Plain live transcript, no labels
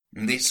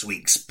This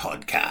week's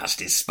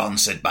podcast is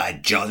sponsored by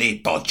Jolly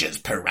Bodger's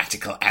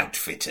Piratical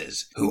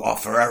Outfitters, who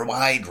offer a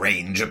wide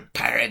range of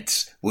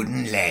parrots,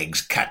 wooden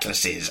legs,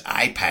 cutlasses,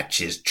 eye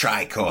patches,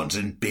 tricorns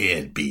and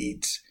beard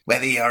beads.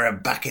 Whether you're a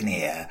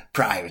buccaneer,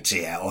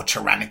 privateer or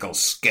tyrannical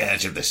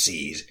scourge of the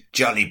seas,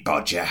 Jolly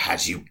Bodger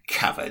has you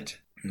covered.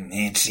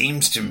 It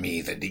seems to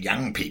me that the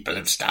young people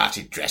have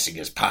started dressing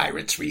as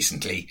pirates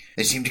recently.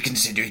 They seem to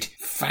consider it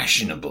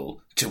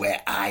fashionable to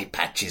wear eye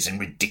patches and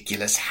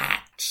ridiculous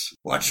hats.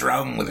 What's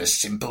wrong with a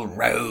simple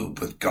robe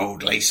with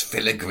gold lace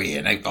filigree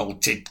and a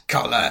vaulted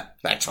collar?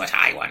 That's what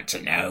I want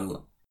to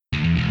know.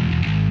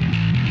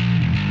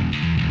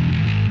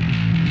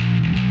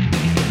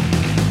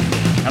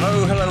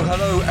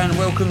 Hello, and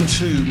welcome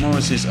to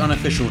Morris's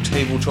unofficial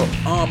tabletop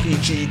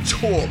RPG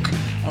talk.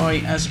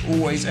 I, as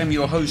always, am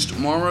your host,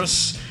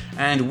 Morris,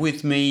 and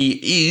with me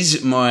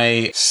is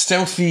my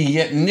stealthy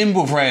yet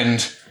nimble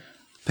friend,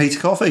 Peter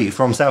Coffey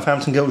from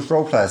Southampton Guild of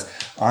Roleplayers.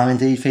 I'm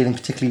indeed feeling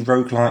particularly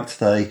roguelike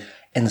today,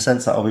 in the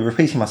sense that I'll be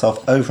repeating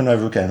myself over and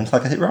over again until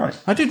I get it right.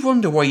 I did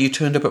wonder why you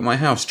turned up at my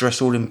house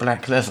dressed all in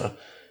black leather.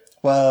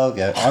 Well,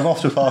 yeah, I'm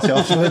off to a party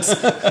afterwards.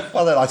 I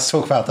don't like to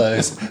talk about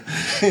those.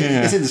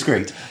 Yeah. It's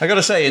indiscreet. I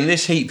gotta say, in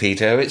this heat,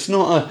 Peter, it's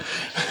not a...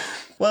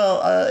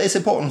 Well, it's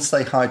important to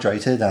stay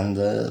hydrated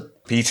and...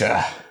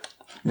 Peter,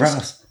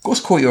 Ramos. what's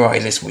caught your eye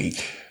this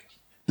week?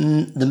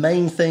 The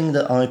main thing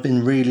that I've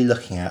been really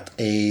looking at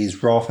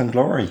is Wrath and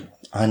Glory.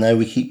 I know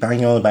we keep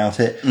banging on about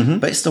it,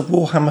 but it's the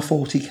Warhammer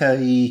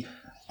 40k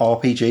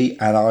RPG,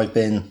 and I've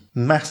been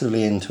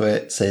massively into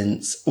it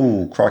since...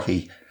 Ooh,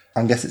 crikey.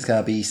 I guess it's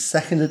going to be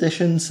 2nd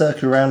edition,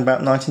 circa around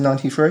about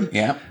 1993.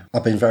 Yeah.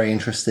 I've been very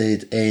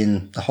interested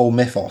in the whole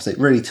mythos. It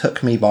really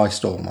took me by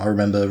storm. I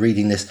remember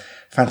reading this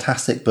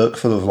fantastic book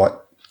full of like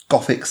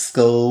gothic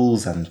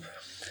skulls and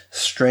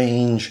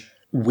strange,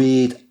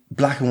 weird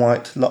black and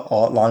white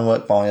art line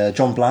work by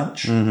John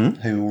Blanche,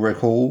 who will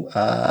recall.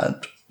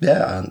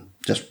 And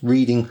just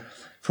reading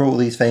through all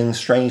these things,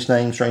 strange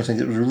names, strange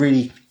things. It was a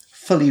really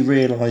fully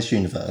realised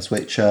universe,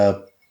 which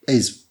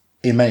is...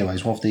 in many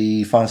ways, one of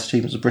the finest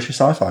achievements of British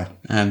sci-fi.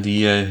 And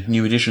the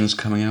new edition's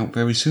coming out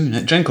very soon.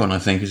 At Gen Con, I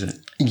think, is it?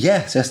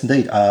 Yes,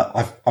 indeed.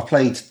 I've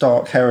played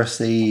Dark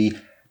Heresy,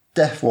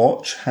 Death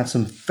Watch, had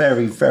some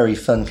very, very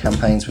fun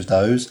campaigns with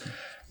those.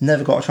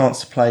 Never got a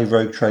chance to play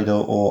Rogue Trader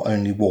or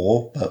Only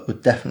War, but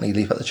would definitely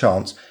leap at the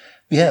chance.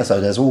 Yeah,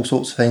 so there's all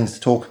sorts of things to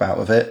talk about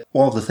with it.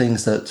 One of the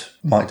things that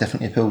might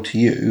definitely appeal to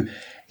you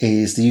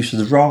is the use of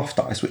the Wrath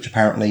dice, which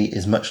apparently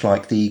is much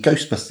like the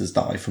Ghostbusters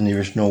die from the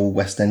original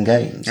West End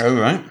games. Oh,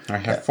 right. I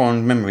have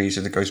fond memories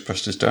of the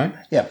Ghostbusters die.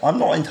 Yeah, I'm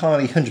not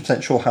entirely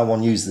 100% sure how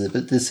one uses it,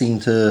 but it does seem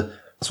to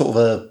sort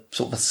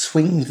of a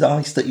swing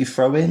dice that you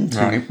throw in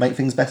to make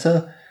things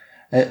better.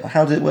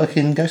 How did it work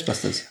in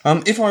Ghostbusters?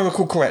 If I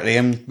recall correctly,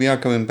 we are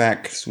going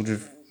back sort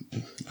of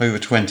over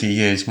 20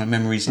 years. My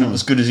memory's not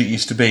as good as it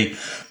used to be.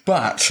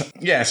 But,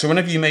 yeah, so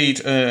whenever you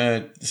made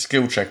a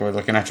skill check or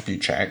like an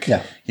attribute check,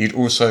 you'd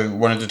also,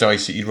 one of the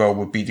dice that you'd roll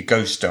would be the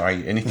ghost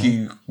die. And if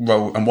you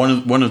roll, and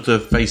one of the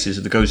faces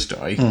of the ghost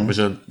die was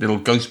a little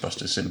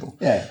Ghostbusters symbol.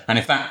 Yeah. And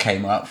if that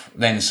came up,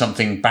 then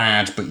something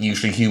bad but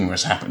usually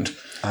humorous happened.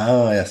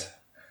 Oh, yes.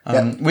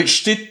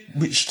 Which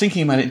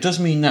thinking about it, does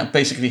mean that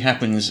basically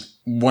happens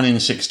 1 in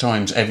 6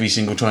 times every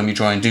single time you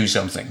try and do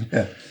something.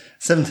 Yeah.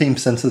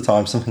 17% of the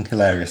time, something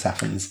hilarious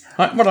happens.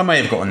 I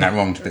may have gotten that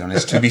wrong, to be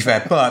honest, to be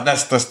fair, but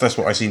that's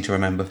what I seem to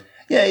remember.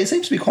 Yeah, it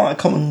seems to be quite a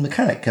common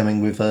mechanic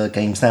coming with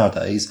games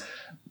nowadays.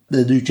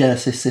 The new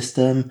Genesis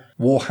system,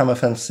 Warhammer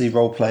Fantasy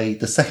Roleplay,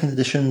 the 2nd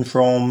edition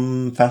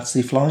from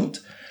Fantasy Flight,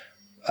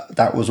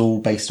 that was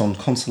all based on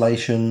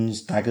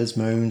constellations, daggers,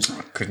 moons.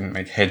 I couldn't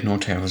make head nor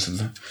tails of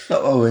that.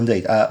 Oh,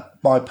 indeed.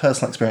 My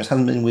personal experience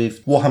hasn't been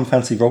with Warhammer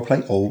Fantasy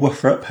Roleplay, or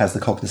WFRP, as the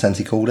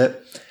Cognoscenti called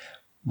it.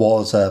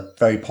 Was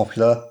very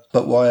popular,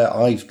 but where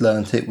I've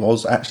learnt it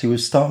was actually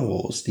with Star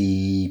Wars.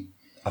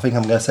 I think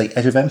I'm going to say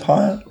Age of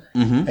Empire,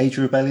 Age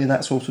of Rebellion,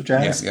 that sort of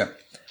jazz. Yeah.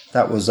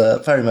 That was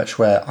very much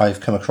where I've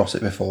come across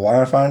it before.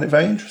 I found it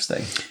very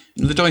interesting.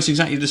 The dice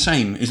exactly the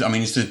same. Is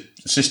the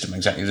system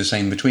exactly the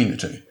same between the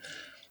two?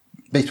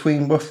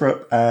 Between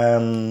WFRP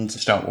and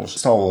Star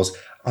Wars,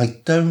 I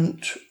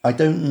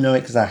don't know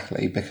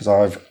exactly because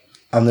I've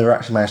never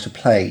actually managed to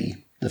play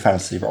the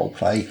fantasy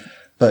roleplay.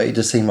 But it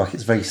does seem like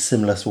it's a very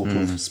similar sort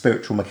of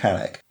spiritual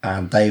mechanic.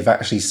 And they've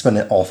actually spun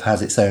it off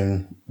as its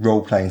own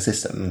role-playing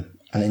system,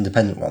 an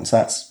independent one. So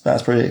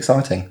that's pretty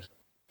exciting.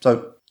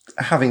 So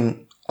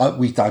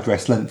we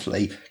digress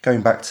lengthily.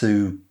 Going back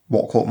to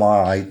what caught my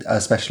eye,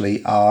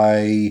 especially,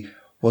 I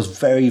was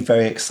very,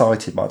 very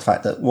excited by the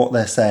fact that what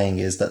they're saying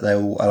is that they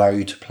will allow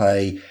you to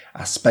play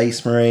a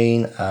Space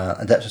Marine,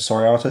 Adeptus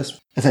Sororitas,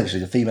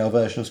 essentially the female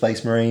version of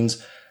Space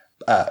Marines,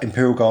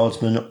 Imperial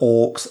Guardsmen,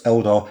 Orcs,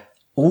 Eldar,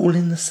 all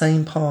in the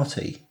same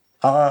party.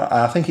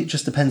 I think it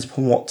just depends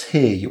upon what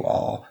tier you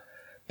are,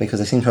 because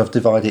they seem to have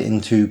divided it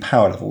into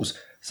power levels.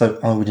 So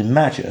I would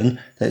imagine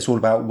that it's all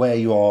about where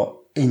you are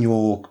in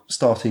your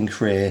starting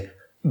career,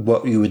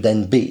 what you would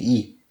then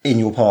be in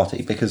your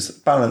party, because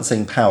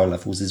balancing power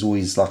levels is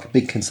always like a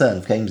big concern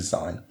of game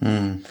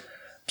design.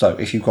 So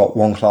if you've got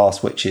one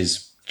class which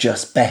is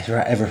just better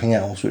at everything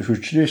else, which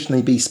would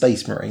traditionally be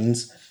Space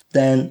Marines,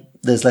 then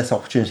there's less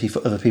opportunity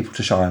for other people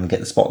to shine and get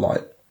the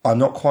spotlight. I'm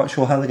not quite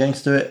sure how they're going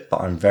to do it,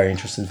 but I'm very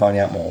interested in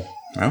finding out more.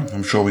 Well,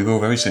 I'm sure we will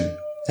very soon.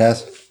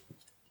 Yes.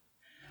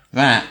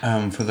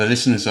 That, for the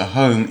listeners at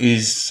home,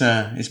 is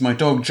my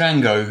dog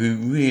Django, who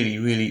really,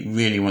 really,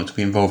 really wants to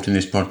be involved in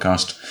this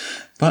podcast,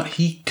 but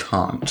he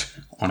can't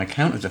on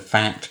account of the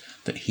fact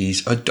that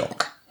he's a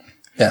dog.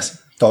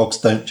 Yes, dogs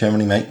don't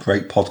generally make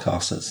great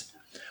podcasters,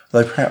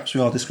 though perhaps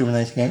we are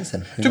discriminating against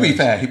him. To be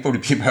fair, he'd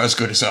probably be about as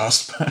good as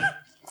us.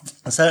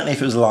 And certainly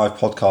if it was a live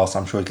podcast,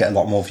 I'm sure we'd get a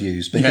lot more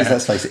views, because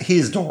let's face it, he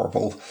is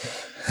adorable.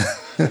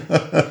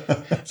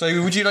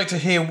 So would you like to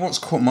hear what's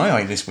caught my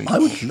eye this week? I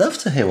would love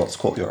to hear what's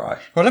caught your eye.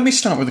 Well, let me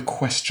start with a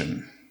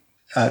question.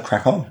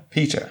 Crack on.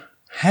 Peter,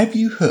 have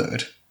you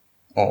heard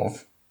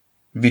of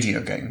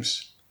video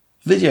games?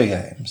 Video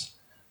games?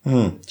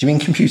 Do you mean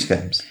computer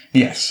games?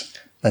 Yes.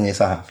 Then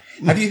yes, I have.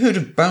 Have you heard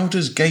of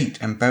Baldur's Gate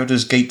and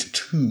Baldur's Gate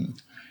 2?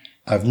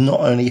 I've not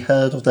only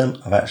heard of them,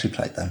 I've actually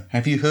played them.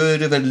 Have you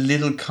heard of a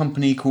little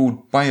company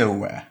called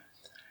BioWare?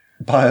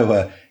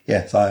 BioWare,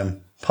 yes, I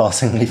am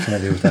passingly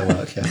familiar with their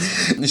work,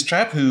 yes. This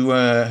chap who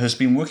has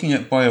been working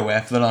at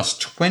BioWare for the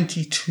last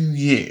 22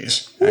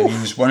 years, and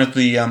he was one of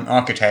the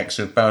architects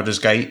of Baldur's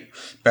Gate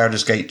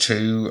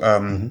 2,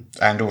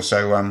 and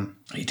also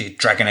he did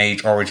Dragon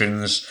Age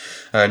Origins,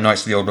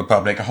 Knights of the Old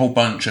Republic, a whole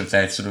bunch of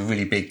their sort of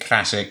really big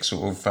classic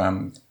sort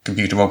of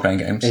computer role-playing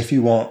games. If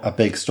you want a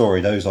big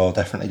story, those are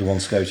definitely the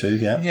ones to go to,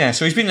 yeah. Yeah,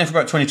 so he's been there for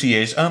about 22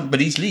 years,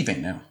 but he's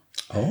leaving now.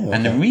 Oh, okay.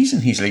 And the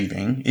reason he's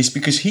leaving is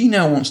because he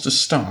now wants to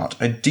start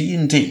a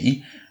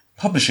D&D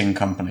publishing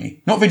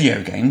company. Not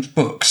video games,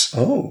 books.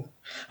 Oh.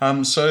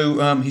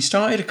 So he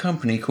started a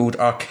company called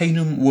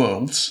Arcanum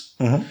Worlds,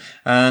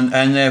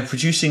 and they're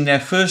producing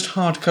their first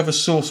hardcover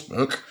source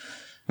book,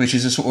 which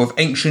is a sort of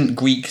ancient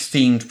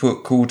Greek-themed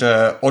book called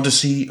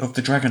Odyssey of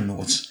the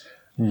Dragonlords.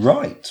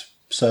 Right.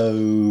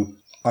 So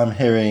I'm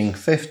hearing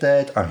 5th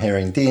Ed, I'm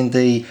hearing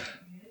D&D,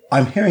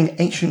 I'm hearing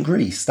ancient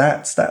Greece.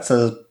 That's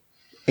a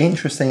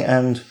interesting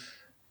and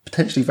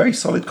potentially very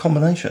solid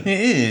combination. It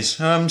is.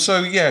 So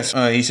yes,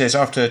 he says,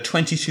 after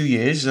 22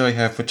 years, I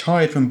have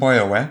retired from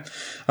BioWare.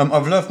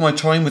 I've loved my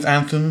time with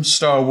Anthem,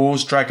 Star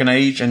Wars, Dragon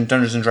Age, and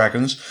Dungeons and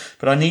Dragons,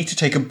 but I need to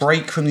take a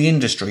break from the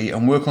industry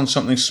and work on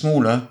something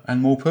smaller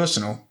and more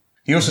personal.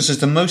 He also says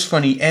the most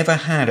fun he ever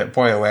had at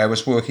BioWare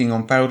was working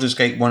on Baldur's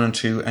Gate 1 and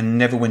 2 and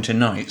Neverwinter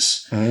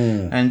Nights.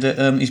 And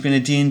he's been a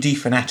D&D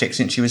fanatic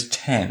since he was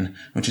 10,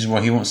 which is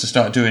why he wants to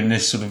start doing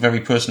this sort of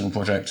very personal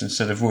project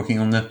instead of working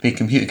on the big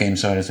computer game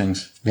side of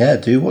things. Yeah,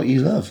 do what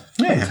you love.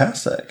 Yeah.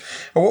 Fantastic.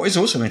 Well, what is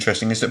also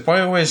interesting is that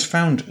BioWare's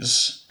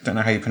founders, I don't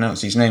know how you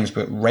pronounce these names,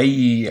 but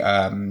Ray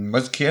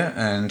Muzkia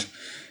and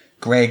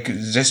Greg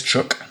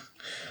Zeschuk,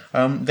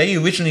 they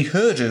originally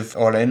heard of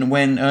Olen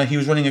when he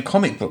was running a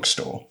comic book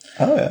store.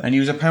 Oh, yeah. And he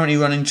was apparently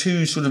running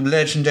 2 sort of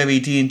legendary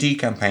D&D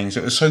campaigns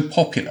that were so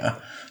popular,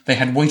 they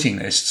had waiting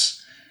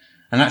lists.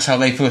 And that's how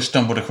they first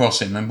stumbled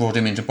across him and brought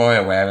him into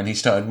BioWare, and he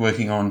started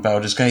working on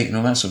Baldur's Gate and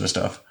all that sort of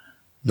stuff.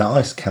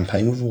 Nice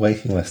campaign with a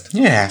waiting list.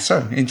 Yeah,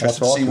 so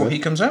interested to see what he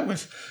comes out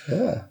with.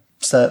 Yeah.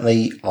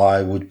 Certainly,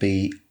 I would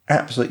be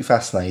absolutely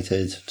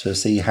fascinated to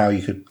see how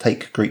you could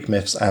take Greek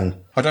myths and...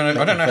 I don't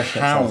know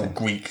how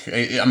Greek...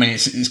 I mean,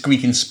 it's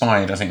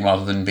Greek-inspired, I think,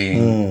 rather than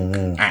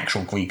being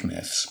actual Greek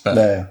myths.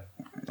 But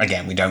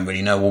again, we don't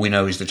really know. All we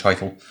know is the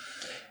title.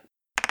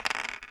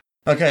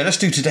 Okay, let's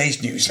do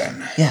today's news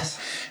then. Yes.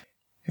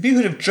 Have you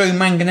heard of Joe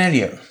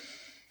Manganiello?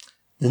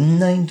 The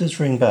name does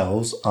ring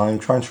bells. I'm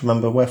trying to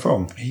remember where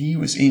from. He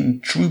was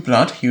in True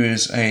Blood. He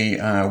was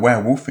a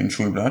werewolf in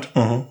True Blood.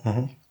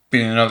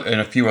 Been in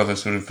a few other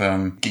sort of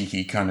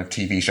geeky kind of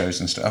TV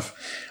shows and stuff.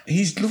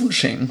 He's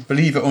launching,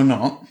 believe it or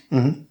not,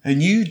 a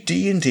new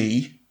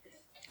D&D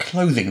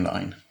clothing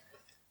line.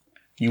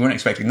 You weren't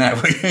expecting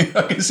that, were you?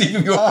 I can see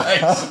from your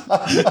face.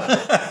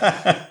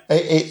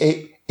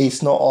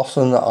 It's not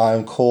often that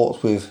I'm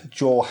caught with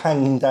jaw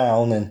hanging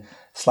down and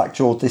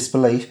slack-jawed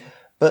disbelief.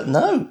 But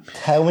no,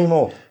 tell me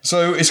more.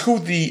 So it's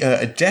called the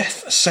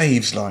Death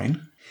Saves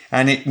line,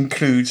 and it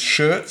includes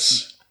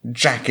shirts,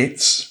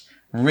 jackets,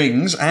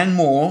 rings, and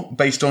more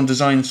based on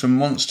designs from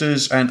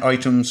monsters and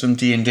items from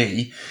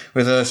D&D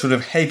with a sort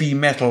of heavy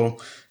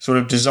metal sort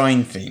of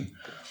design theme.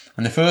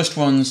 And the first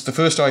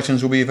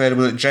items will be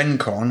available at Gen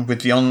Con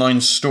with the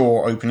online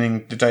store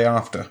opening the day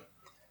after.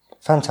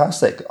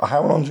 Fantastic.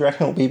 How long do you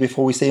reckon it'll be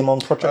before we see him on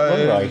Project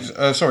Runway?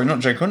 Sorry, not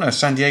Gen Con,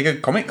 San Diego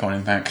Comic Con,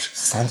 in fact.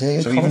 San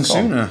Diego Comic Con. So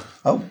even sooner.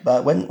 Oh,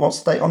 what's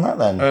the date on that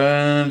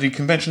then? The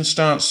convention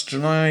starts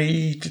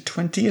July the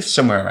 20th,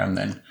 somewhere around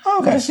then. Oh,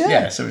 okay, yeah.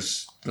 Yeah, so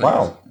it's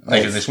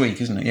later this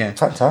week, isn't it? Yeah.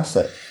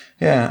 Fantastic.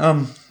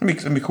 Yeah,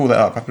 let me call that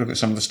up. Have a look at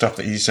some of the stuff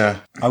that he's... I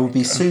would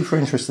be super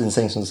interested in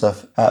seeing some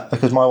stuff,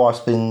 because my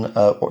wife's been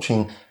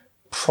watching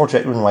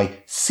Project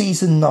Runway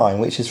Season 9,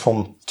 which is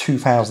from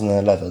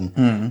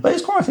 2011. But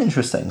it's quite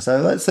interesting, so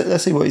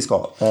let's see what he's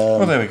got.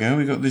 Well, there we go.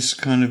 We've got this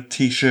kind of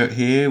T-shirt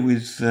here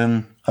with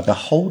a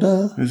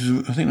beholder.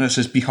 I think that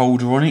says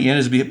Beholder on it. Yeah,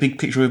 there's a big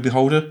picture of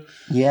Beholder.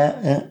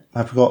 Yeah.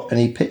 Have we got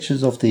any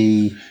pictures of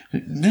the...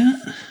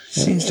 That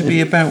seems to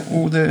be about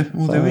all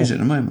there is at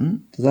the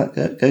moment. Does that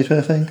go to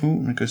anything?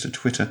 Oh, that goes to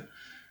Twitter.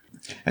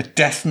 A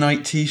Death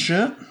Knight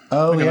t-shirt.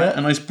 Oh, Look at yeah. that.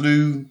 A nice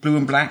blue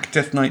and black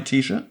Death Knight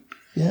t-shirt.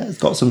 Yeah, it's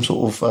got some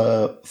sort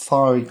of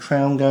fiery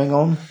crown going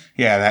on.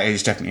 Yeah, that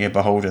is definitely a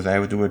Beholder there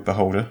with the word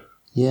Beholder.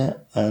 Yeah,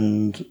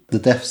 and the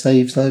Death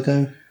Saves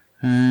logo.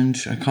 And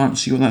I can't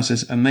see what that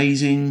says.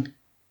 Amazing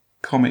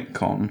Comic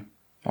Con.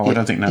 Oh, I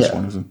don't think that's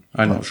one of them.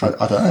 I'm not sure.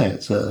 I don't know.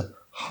 It's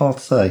hard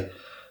to say.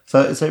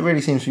 So it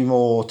really seems to be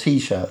more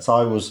T-shirts.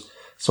 I was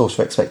sort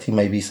of expecting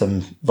maybe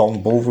some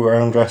Von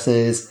Bulverine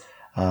dresses,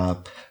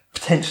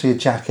 potentially a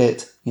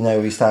jacket. You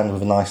know, we stand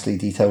with a nicely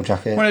detailed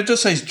jacket. Well, it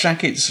does say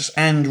jackets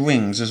and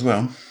rings as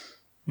well.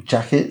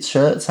 Jackets,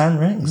 shirts, and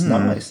rings.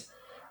 Nice.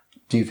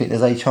 Do you think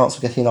there's a chance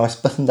of getting a nice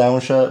button-down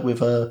shirt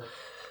with a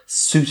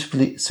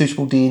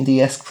suitable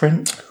D&D-esque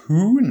print?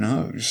 Who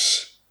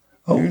knows?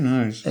 Who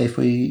knows? If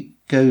we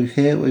go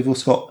here, we've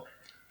also got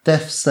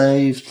Death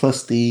Saves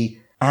plus the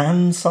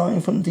and sign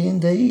from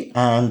D&D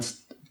and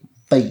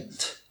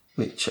Bait,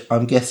 which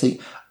I'm guessing...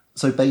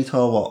 So Bait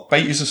are what?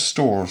 Bait is a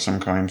store of some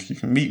kind. You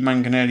can meet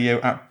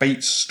Manganerio at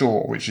Bait's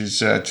store, which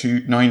is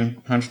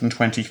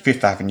 920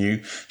 Fifth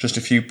Avenue, just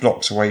a few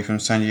blocks away from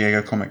San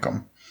Diego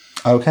Comic-Con.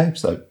 Okay,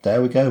 so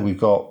there we go. We've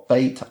got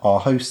Bait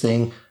are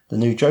hosting the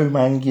new Joe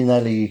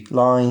Manganiello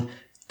line,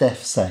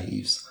 Death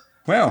Saves.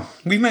 Well,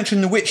 we've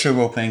mentioned the Witcher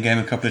role-playing game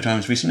a couple of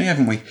times recently,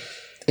 haven't we?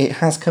 It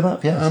has come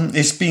up, yes.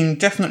 It's been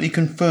definitely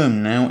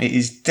confirmed now. It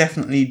is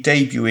definitely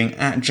debuting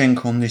at Gen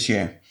Con this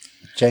year.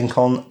 Gen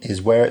Con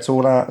is where it's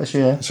all at this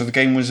year. So the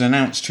game was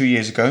announced 2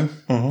 years ago,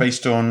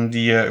 based on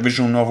the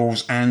original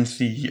novels and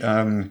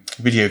the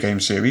video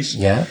game series.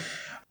 Yeah.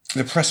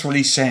 The press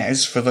release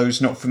says, for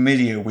those not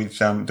familiar with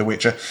The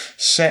Witcher,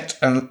 set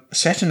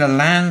in a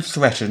land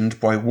threatened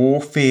by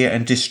war, fear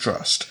and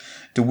distrust,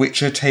 The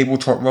Witcher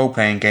tabletop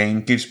role-playing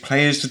game gives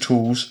players the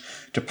tools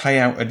to play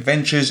out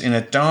adventures in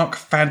a dark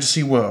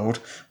fantasy world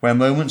where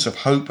moments of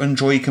hope and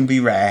joy can be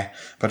rare,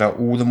 but are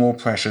all the more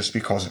precious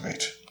because of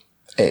it.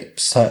 It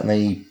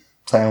certainly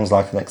sounds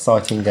like an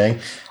exciting game.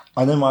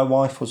 I know my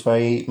wife was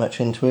very much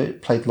into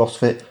it, played a lot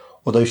of it,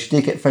 although she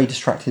did get very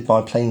distracted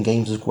by playing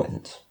Games of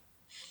Gwent.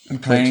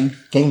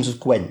 Games of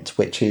Gwent,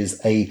 which is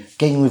a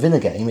game within a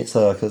game. It's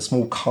like a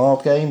small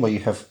card game where you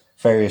have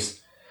various,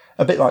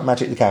 a bit like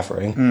Magic the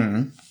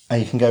Gathering,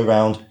 and you can go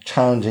around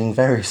challenging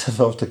various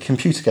of the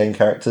computer game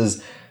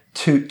characters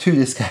to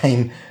this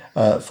game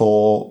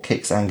for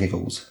kicks and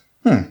giggles.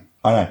 I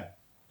know,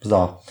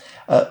 bizarre.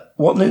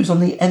 What news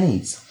on the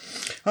Ennies?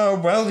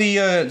 Well,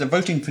 the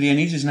voting for the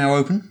Ennies is now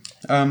open.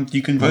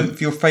 You can vote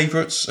for your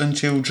favourites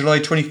until July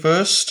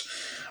 21st.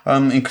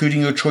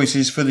 Including your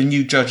choices for the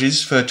new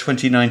judges for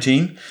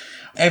 2019.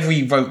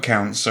 Every vote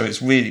counts, so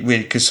it's really,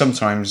 because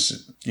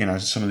sometimes,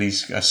 some of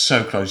these are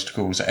so close to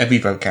calls that every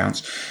vote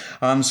counts.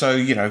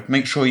 So,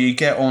 make sure you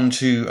get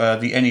onto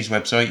the Ennies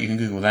website, you can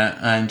Google that,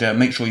 and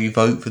make sure you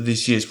vote for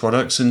this year's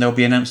products, and they'll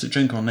be announced at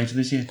Gen Con later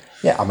this year.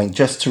 Yeah,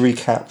 just to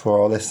recap for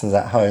our listeners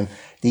at home,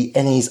 the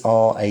Ennies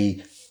are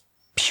a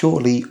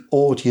purely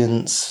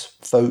audience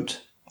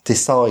vote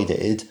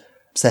decided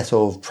set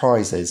of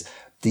prizes.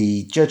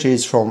 The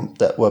judges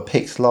that were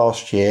picked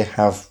last year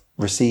have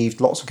received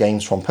lots of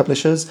games from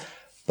publishers,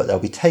 but they'll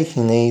be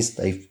taking these.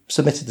 They've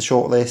submitted the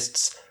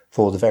shortlists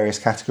for the various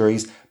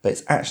categories, but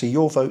it's actually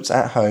your votes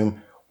at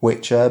home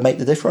which make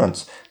the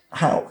difference.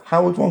 How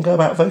would one go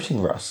about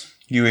voting, Russ?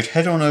 You would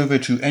head on over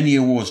to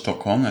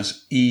ennieawards.com,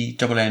 that's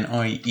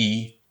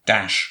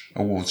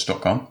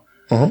ENNIE-awards.com,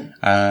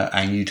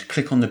 and you'd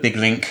click on the big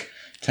link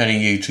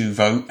telling you to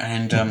vote,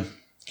 and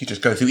you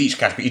just go through each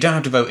category. You don't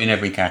have to vote in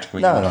every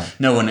category.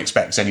 No one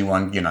expects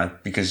anyone,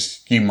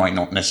 because you might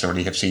not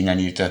necessarily have seen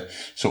any of the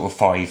sort of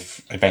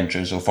 5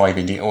 adventures or 5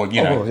 indie or,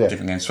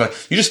 different games. So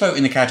you just vote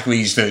in the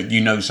categories that you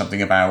know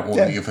something about or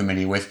that you're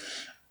familiar with.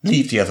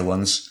 Leave the other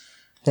ones.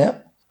 Yeah.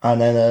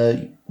 And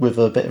then with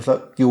a bit of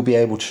luck, you'll be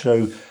able to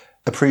show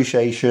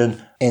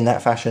appreciation in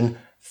that fashion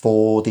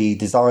for the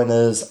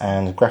designers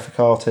and graphic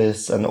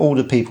artists and all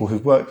the people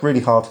who've worked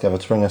really hard together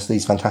to bring us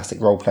these fantastic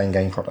role-playing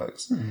game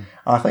products.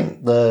 I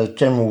think the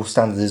general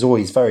standard is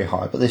always very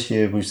high, but this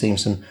year we've seen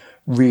some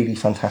really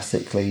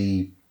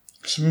fantastically...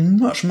 Some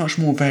much, much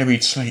more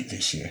varied slate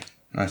this year,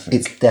 I think.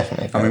 It's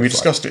definitely... we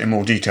discussed it in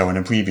more detail in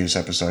a previous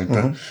episode,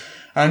 but...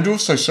 And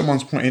also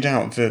someone's pointed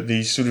out that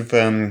the sort of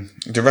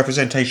the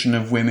representation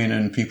of women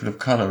and people of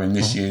colour in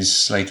this year's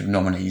slate of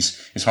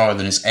nominees is higher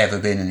than it's ever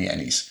been in the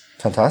Ennies.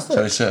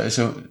 Fantastic.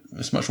 So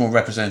it's much more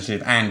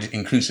representative and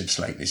inclusive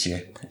slate this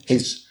year.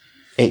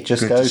 It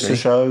just goes to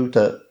show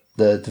that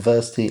the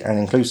diversity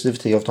and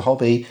inclusivity of the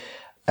hobby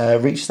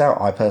reaches out.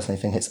 I personally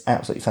think it's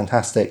absolutely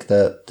fantastic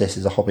that this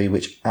is a hobby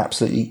which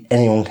absolutely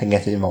anyone can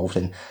get involved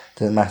in.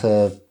 Doesn't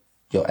matter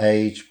your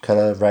age,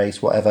 colour, race,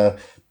 whatever.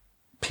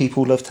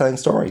 People love telling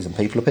stories and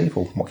people are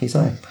people. What can you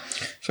say?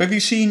 So have you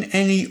seen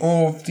any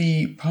of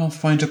the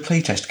Pathfinder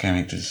playtest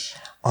characters?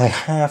 I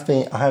have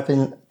been.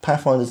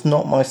 Pathfinder's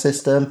not my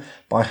system,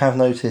 but I have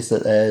noticed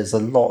that there's a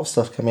lot of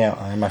stuff coming out.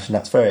 I imagine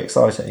that's very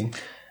exciting.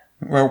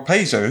 Well,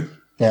 Paizo,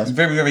 Yes.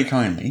 very, very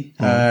kindly,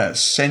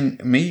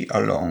 sent me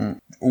along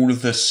all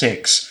of the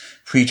 6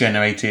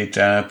 pre-generated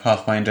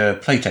Pathfinder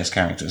playtest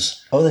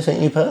characters. Oh, they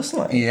sent you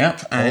personally?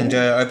 Yep, and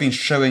I've been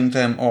showing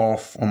them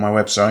off on my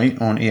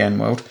website, on EN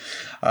World.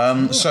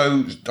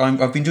 So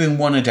I've been doing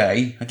one a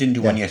day. I didn't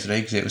do one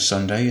yesterday because it was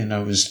Sunday and I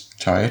was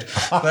tired.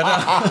 But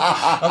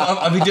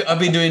I've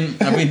been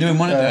doing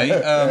one a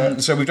day.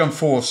 So we've done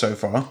 4 so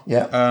far.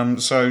 Yeah.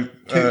 So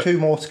Two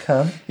more to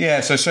come.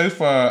 yeah. So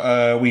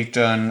far we've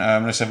done.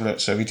 Let's have a look.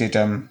 So we did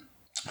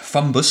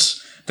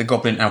Fumbus, the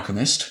Goblin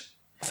Alchemist.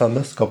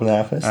 Fumbus, Goblin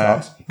Alchemist.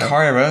 Nice.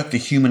 Kyra, the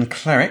Human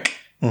Cleric.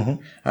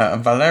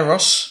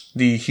 Valeros,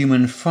 the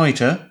Human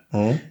Fighter.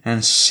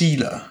 And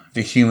Seela,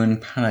 the Human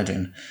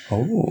Paladin.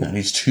 Oh. That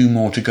leaves 2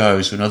 more to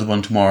go, so another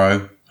one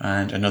tomorrow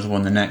and another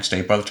one the next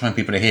day. By the time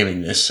people are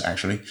hearing this,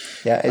 actually,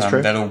 Yeah, it's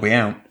true. they'll all be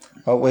out.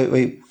 Well,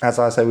 we, as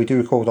I say, we do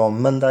record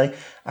on Monday,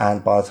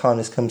 and by the time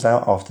this comes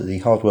out, after the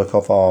hard work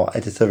of our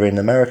editor in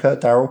America,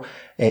 Daryl,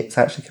 it's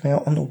actually coming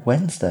out on the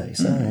Wednesday.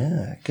 So,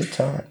 yeah, good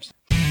times.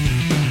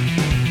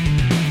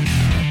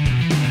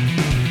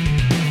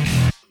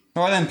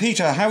 All right then,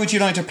 Peter, how would you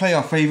like to play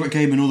our favourite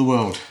game in all the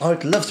world? I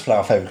would love to play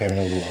our favourite game in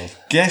all the world.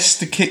 Guess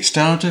the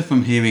Kickstarter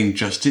from hearing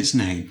just its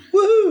name.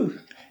 Woohoo!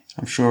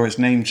 I'm sure its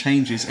name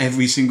changes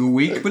every single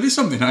week, but it's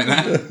something like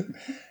that.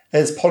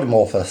 It's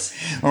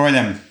Polymorphous. All right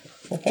then,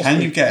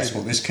 can you guess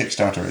what this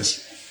Kickstarter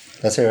is?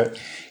 Let's hear it.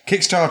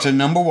 Kickstarter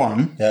number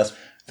 1, Yes.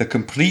 the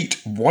Complete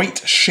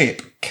White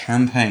Ship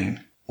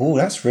Campaign. Oh,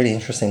 that's a really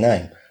interesting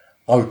name.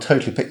 I would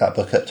totally pick that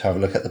book up to have a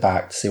look at the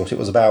back to see what it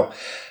was about.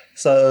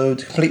 So,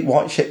 the Complete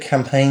White Ship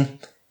Campaign,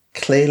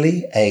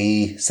 clearly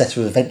a set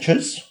of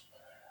adventures,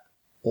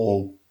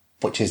 or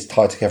which is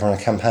tied together in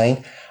a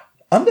campaign.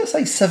 I'm going to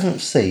say 7th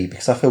Sea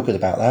because I feel good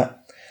about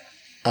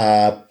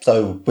that.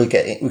 So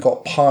we've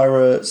got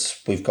pirates,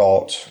 we've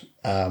got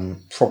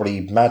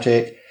probably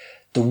magic.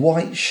 The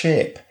White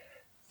Ship,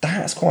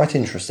 that's quite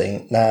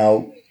interesting.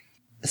 Now,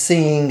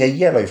 seeing a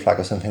yellow flag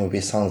or something would be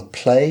a sign of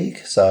plague,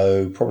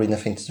 so probably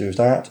nothing to do with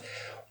that.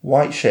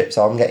 White ship,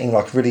 so I'm getting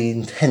like a really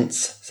intense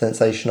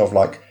sensation of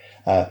like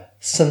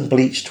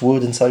sun-bleached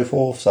wood and so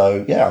forth.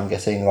 So yeah, I'm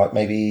getting like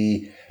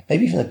maybe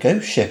even a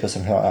ghost ship or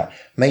something like that.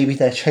 Maybe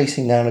they're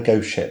chasing down a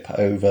ghost ship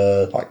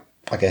over, like,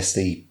 I guess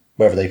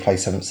wherever they play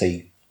 7th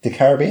Sea, the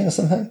Caribbean or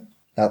something.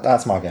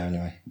 That's my go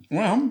anyway.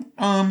 Well,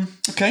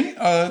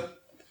 okay.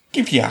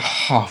 Give you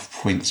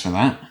half points for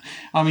that.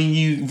 I mean,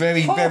 you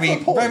very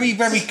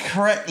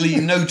correctly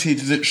noted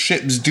that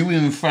ships do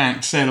in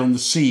fact sail on the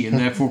sea and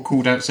therefore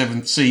called out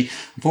 7th Sea.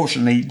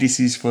 Unfortunately, this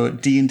is for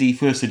D&D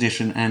 1st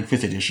edition and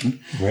 5th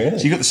edition. Really?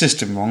 So you got the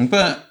system wrong,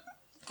 but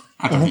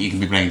I don't think you can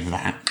be blamed for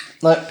that.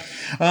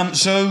 No.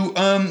 So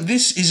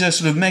this is a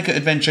sort of mega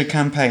adventure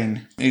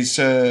campaign. It's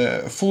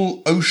a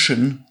full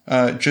ocean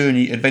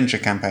journey adventure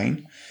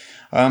campaign.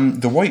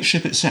 The White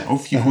Ship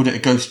itself, you called it a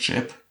ghost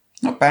ship.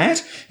 Not bad.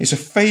 It's a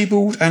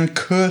fabled and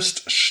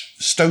cursed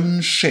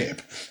stone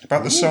ship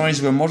about the size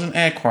of a modern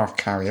aircraft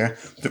carrier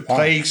that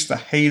plagues the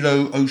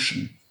Halo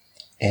Ocean.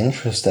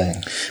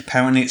 Interesting.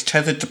 Apparently it's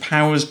tethered to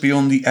powers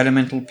beyond the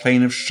elemental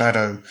plane of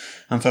shadow,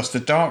 and thus the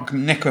dark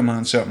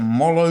necromancer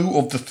Mollo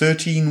of the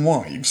 13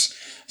 Wives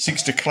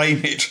seeks to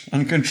claim it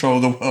and control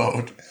the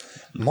world.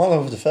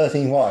 Mollo of the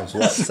 13 Wives.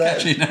 That's a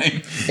catchy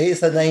name.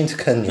 It's a name to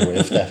conjure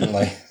with,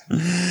 definitely.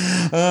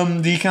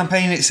 The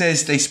campaign, it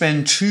says they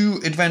spend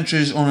 2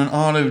 adventures on an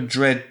Isle of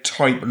Dread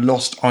type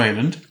Lost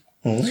Island.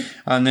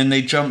 And then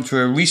they jump to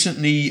a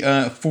recently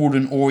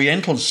fallen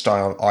Oriental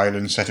style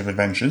island set of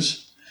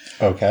adventures.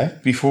 Okay.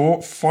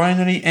 Before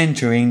finally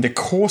entering the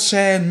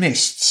Corsair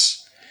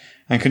Mists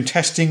and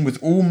contesting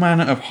with all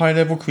manner of high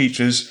level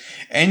creatures,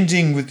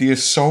 ending with the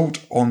assault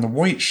on the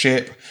White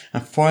Ship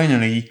and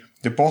finally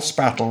the boss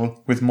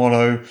battle with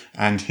Mollo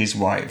and his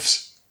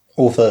wives.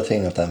 All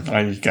 13 of them.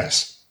 I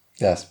guess.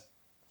 Yes.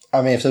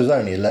 I mean, if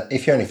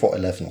you only fought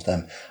 11 of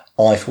them,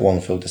 I for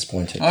one feel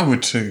disappointed. I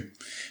would too.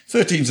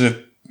 13's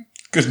a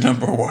good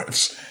number of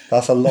wives.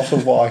 That's a lot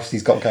of wives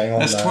he's got going on.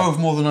 That's there. 12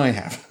 more than I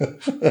have.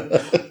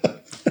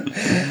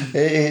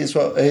 It is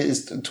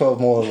 12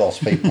 more than lots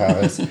of people have.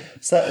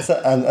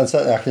 And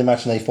certainly I can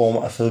imagine they form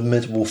a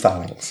formidable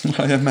phalanx.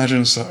 I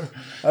imagine so.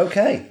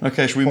 Okay.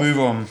 Okay, shall we move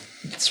on?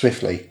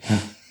 Swiftly.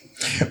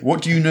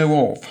 What do you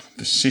know of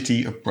the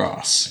City of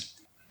Brass?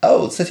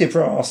 Oh, City of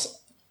Brass.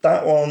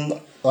 That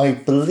one, I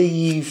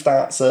believe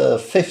that's a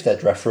 5th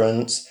Ed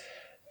reference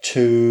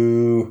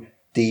to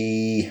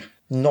the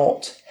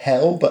not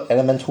hell, but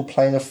elemental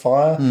plane of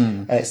fire.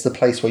 And it's the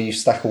place where you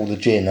stack all the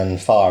djinn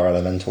and fire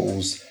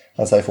elementals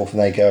and so forth,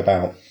 and they go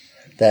about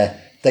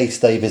their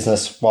day-to-day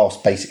business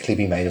whilst basically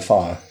being made of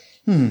fire.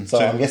 So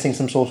I'm guessing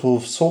some sort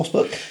of source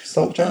book.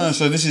 So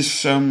this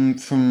is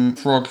from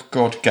Frog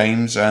God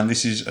Games, and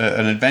this is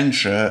an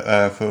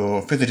adventure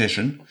for 5th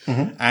edition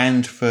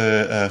and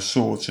for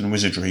Swords and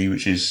Wizardry,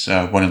 which is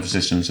one of the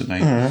systems that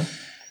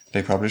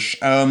they publish.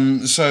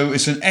 So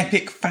it's an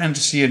epic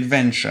fantasy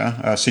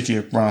adventure, City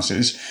of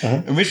Grasses.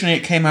 Originally,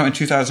 it came out in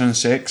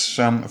 2006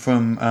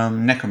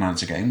 from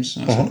Necromancer Games.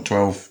 That's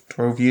what,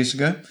 12 years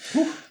ago.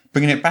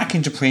 Bringing it back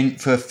into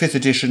print for 5th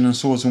edition and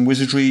Swords and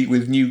Wizardry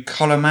with new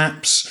colour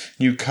maps,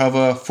 new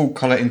cover, full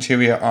colour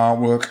interior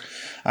artwork,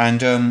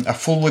 and a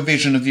full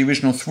revision of the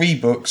original 3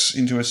 books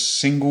into a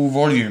single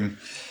volume.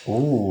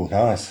 Ooh,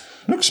 nice.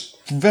 Looks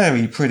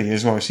very pretty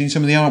as well. I've seen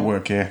some of the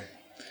artwork here.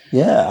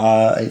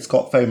 Yeah, it's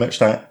got very much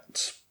that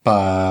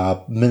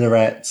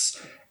minarets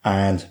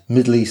and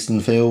Middle Eastern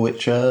feel,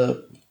 which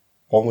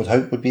one would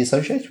hope would be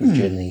associated with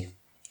Journey.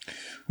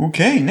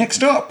 Okay,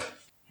 next up.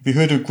 Have you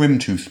heard of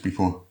Grimtooth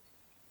before?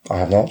 I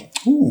have not.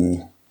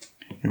 Ooh,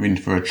 you're in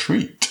for a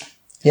treat.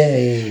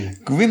 Yay!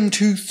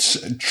 Grimtooth's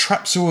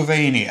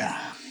Trapsylvania.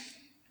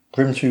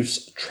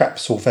 Grimtooth's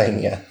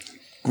Trapsylvania.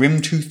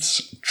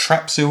 Grimtooth's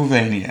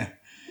Trapsylvania.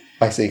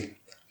 I see.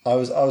 I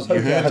was hoping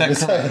You heard I had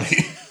that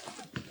correctly.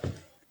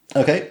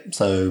 Okay,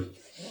 so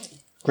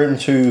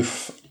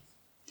Grimtooth,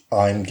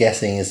 I'm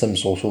guessing, is some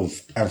sort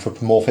of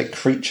anthropomorphic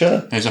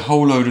creature. There's a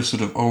whole load of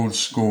sort of old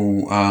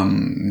school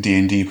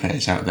D&D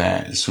players out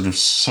there sort of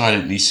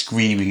silently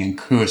screaming and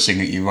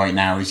cursing at you right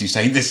now as you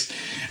say this,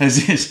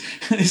 as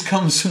this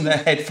comes from their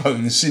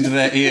headphones into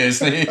their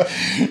ears. No,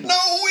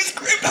 it's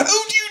Grim. How do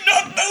you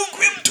not know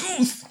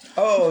Grimtooth?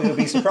 Oh, you'll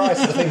be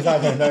surprised at the things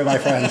I don't know, my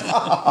friend.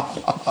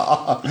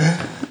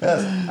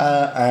 Yes,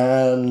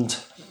 and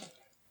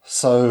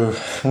so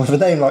with a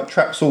name like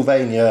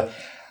Trapsylvania,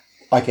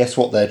 I guess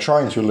what they're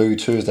trying to allude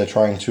to is they're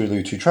trying to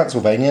allude to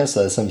Transylvania,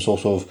 so there's some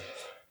sort of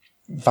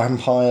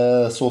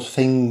vampire sort of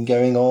thing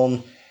going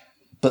on,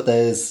 but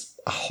there's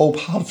a whole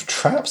part of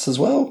traps as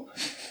well.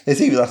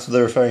 It's either that's what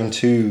they're referring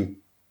to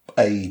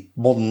a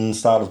modern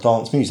style of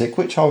dance music,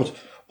 which I would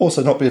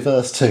also not be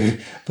averse to,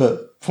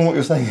 but from what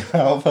you're saying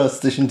about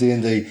first edition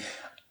D&D,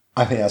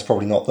 I think that's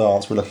probably not the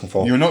answer we're looking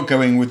for. You're not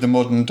going with the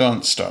modern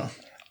dance style.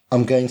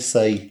 I'm going to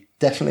say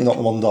definitely not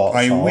the modern dance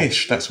I style.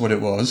 wish that's what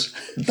it was.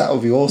 That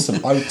would be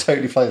awesome. I would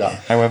totally play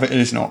that. However, it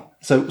is not.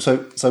 So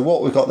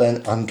what we've got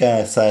then, I'm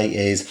going to say,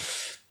 is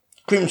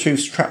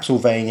Grimtooth's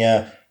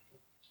Trapsylvania.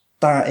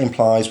 That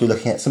implies we're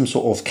looking at some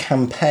sort of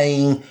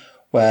campaign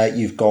where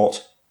you've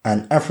got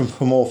an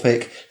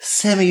anthropomorphic,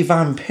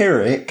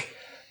 semi-vampiric,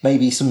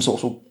 maybe some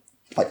sort of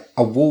like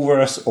a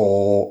walrus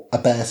or a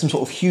bear, some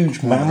sort of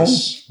huge mammal.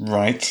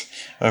 Right.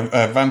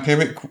 A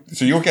vampiric...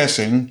 So you're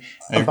guessing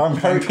a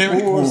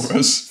vampiric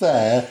walrus.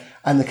 There,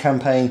 and the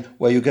campaign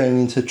where you're going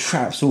into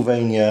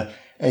Trapsylvania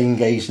and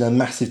engaged in a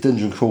massive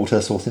dungeon crawl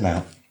to sort him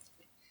out.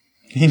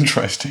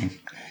 Interesting.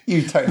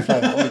 You'd totally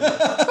play that,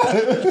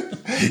 wouldn't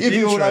you? You'd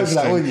be all over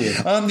that, wouldn't you?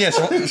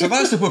 So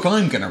that's the book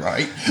I'm going to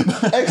write.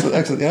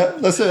 Excellent, yeah,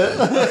 let's do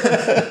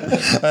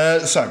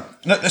it. So,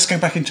 let's go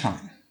back in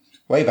time.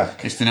 Way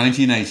back. It's the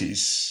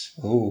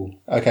 1980s. Ooh,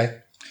 okay.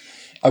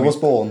 I was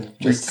born,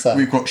 just to say.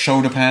 We've got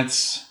shoulder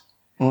pads.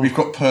 We've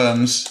got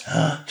perms.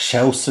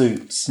 Shell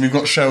suits. We've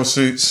got shell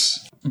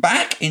suits.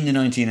 Back in the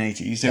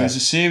 1980s, there was a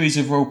series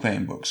of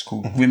role-playing books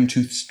called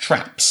Grimtooth's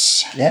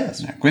Traps.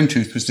 Yes. Now,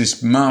 Grimtooth was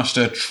this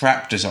master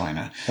trap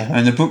designer,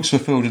 and the books were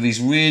filled with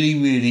these really,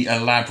 really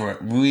elaborate,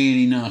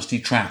 really nasty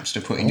traps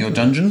to put in your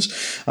dungeons.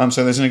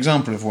 So there's an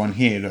example of one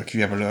here, look, if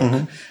you have a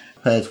look.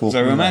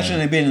 So imagine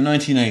they'd been in the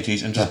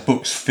 1980s and just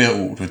books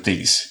filled with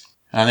these.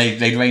 And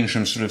they'd range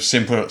from sort of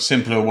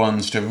simpler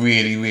ones to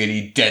really,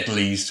 really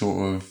deadly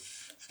sort of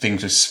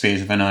things with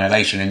spheres of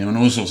annihilation in them and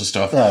all sorts of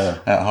stuff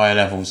at higher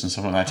levels and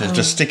stuff like that. To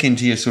just stick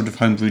into your sort of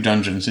homebrew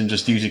dungeons and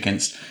just use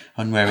against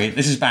unwary.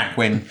 This is back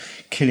when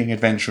killing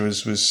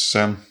adventurers was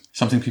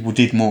something people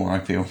did more, I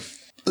feel.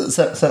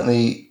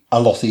 Certainly a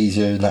lot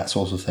easier than that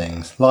sort of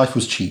things. Life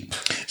was cheap.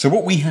 So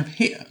what we have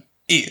here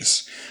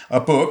is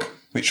a book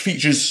which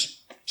features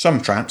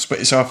some traps, but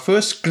it's our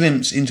first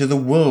glimpse into the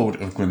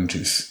world of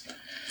Grimtooth.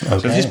 Okay. So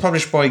this is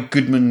published by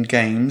Goodman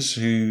Games,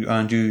 who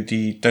do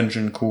the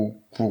Dungeon Crawl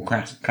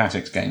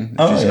Classics game,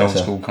 which is an old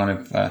school kind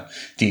of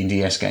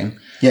D&D-esque game.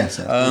 Yes,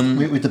 with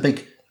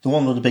the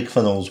one with the big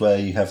funnels where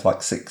you have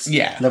like 6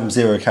 level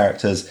 0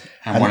 characters.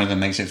 And one of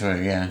them makes it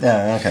through,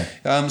 Yeah, okay.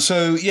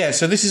 So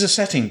this is a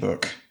setting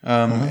book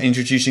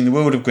introducing the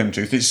world of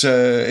Grimtooth. It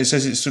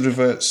says it's sort of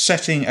a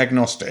setting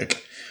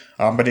agnostic.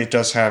 But it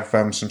does have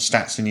some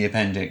stats in the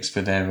appendix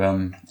for their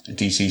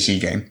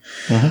DCC game.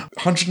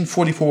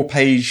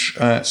 144-page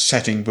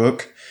setting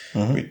book,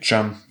 which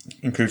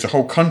includes a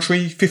whole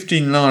country,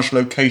 15 large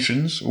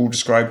locations, all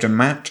described and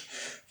mapped,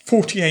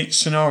 48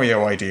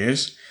 scenario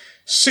ideas,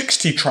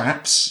 60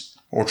 traps,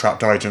 or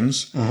trapped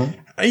items,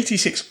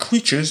 86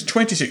 creatures,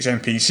 26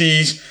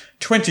 NPCs,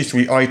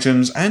 23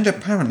 items, and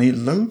apparently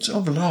loads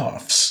of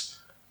laughs.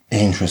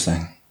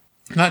 Interesting.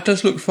 That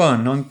does look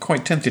fun. I'm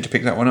quite tempted to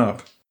pick that one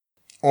up.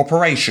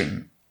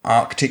 Operation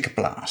Arctic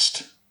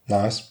Blast.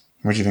 Nice.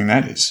 What do you think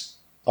that is?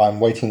 I'm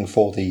waiting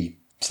for the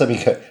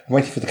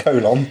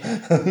colon.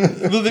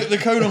 Well, the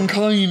colon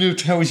kind of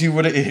tells you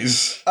what it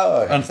is.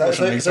 Oh, okay.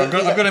 Unfortunately, so I've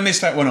got to miss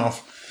that one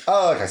off.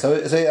 Oh, okay. So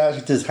it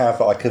actually does have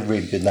like a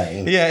really good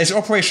name. Yeah, it's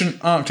Operation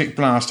Arctic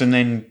Blast, and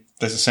then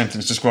there's a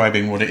sentence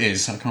describing what it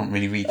is. I can't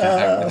really read that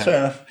out without fair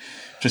enough.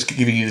 just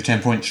giving you the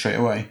 10 points straight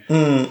away.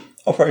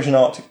 Operation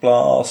Arctic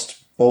Blast.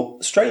 Well,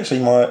 strangely,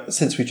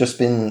 since we've just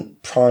been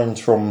primed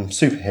from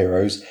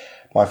superheroes,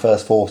 my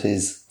first thought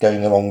is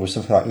going along with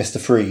something like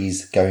Mr.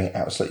 Freeze, going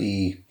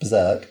absolutely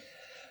berserk.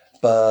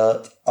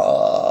 But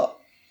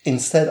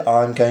instead,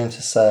 I'm going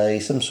to say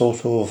some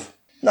sort of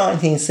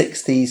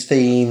 1960s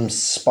themed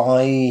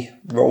spy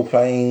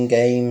role-playing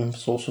game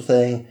sort of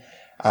thing.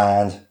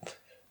 And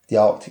the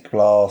Arctic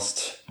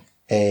Blast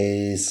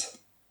is...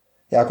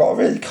 Yeah, I got a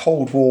really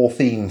Cold War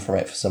theme from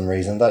it for some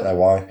reason. Don't know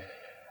why.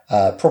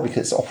 Probably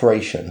because it's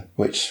Operation,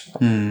 which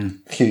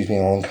cues me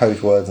on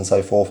code words and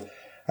so forth.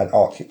 And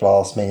Arctic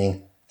Blast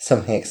meaning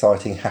something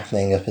exciting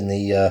happening up in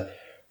the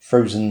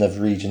frozen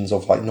regions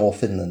of like North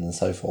Finland and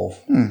so forth.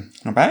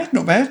 Not bad.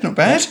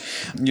 Yeah.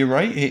 You're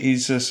right, it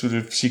is a sort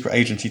of secret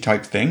agency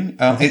type thing.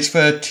 It's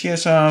for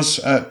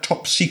TSR's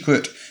top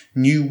secret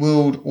New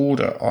World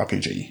Order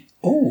RPG.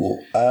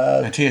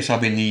 TSR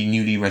being the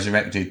newly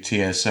resurrected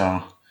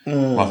TSR.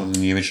 Rather than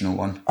the original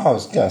one. I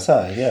was going to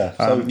say,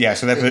 yeah.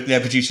 So they're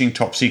producing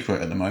Top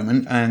Secret at the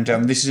moment, and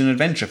this is an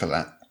adventure for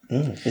that.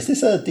 Is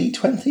this a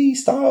D20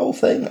 style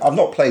thing? I've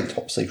not played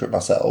Top Secret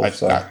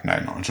myself. No,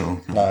 not at all.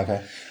 No,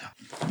 okay.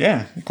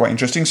 Yeah, quite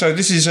interesting. So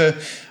this is a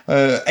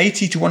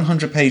 80 to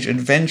 100 page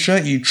adventure.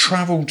 You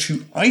travel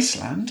to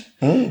Iceland,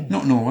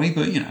 not Norway,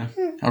 but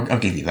I'll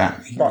give you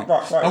that. Right.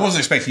 I wasn't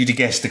expecting you to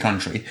guess the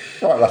country.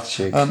 Right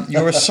latitude.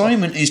 Your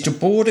assignment is to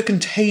board a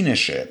container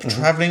ship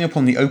travelling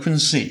upon the open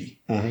sea,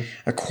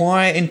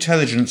 acquire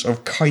intelligence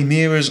of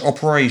Chimera's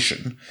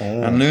operation,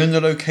 and learn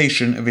the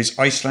location of his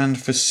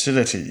Iceland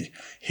facility.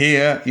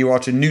 Here, you are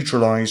to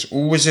neutralise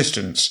all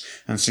resistance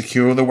and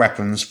secure the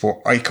weapons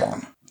for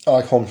Icon.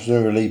 Icon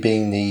presumably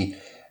being the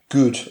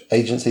good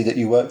agency that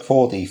you work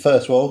for, the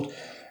First World,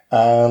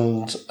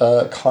 and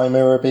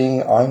Chimera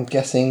being, I'm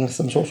guessing,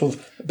 some sort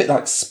of a bit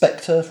like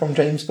Spectre from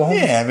James Bond.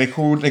 Yeah, they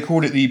called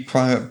it the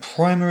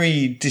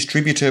primary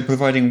distributor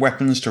providing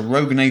weapons to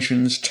rogue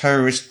nations,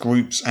 terrorist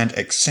groups, and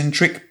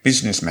eccentric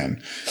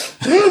businessmen.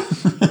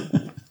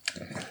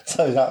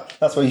 So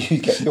that's where you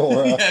get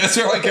your... yeah, that's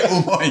where I get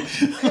all my...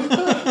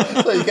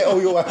 so you get all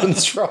your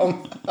weapons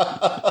from.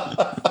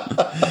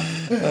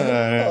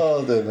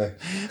 Oh, dear me.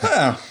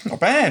 Well, not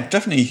bad.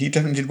 Definitely, he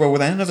definitely did well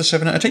with that. Another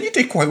 7 out of 10. You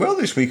did quite well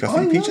this week, I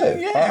think, Peter.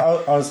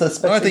 Yeah. I was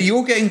expecting... Either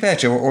you're getting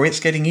better or it's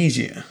getting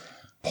easier.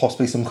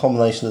 Possibly some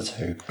combination of the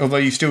two. Although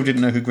you still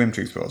didn't know who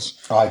Grimtooth was.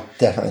 I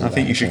definitely. I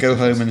think you should go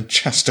home and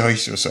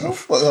chastise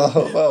yourself.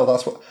 Well,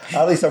 that's what.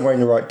 At least I'm wearing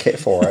the right kit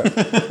for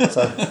it.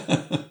 So,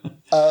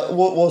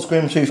 was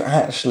Grimtooth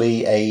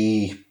actually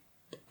a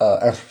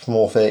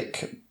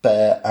anthropomorphic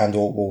bear and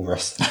or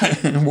walrus?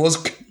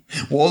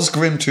 Was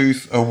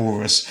Grimtooth a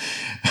walrus?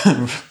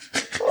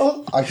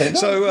 Well, I don't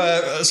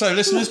know. So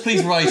listeners,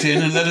 please write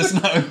in and let us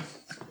know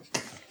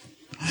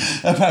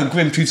about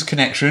Grimtooth's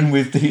connection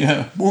with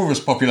the walrus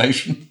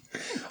population.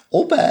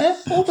 Or bear.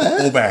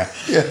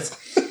 Yes.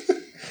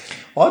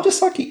 Well, I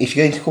just like it. If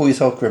you're going to call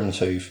yourself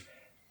Grimtooth,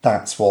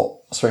 that's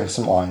what springs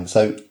to mind.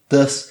 So,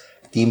 thus,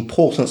 the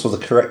importance of the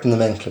correct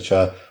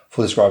nomenclature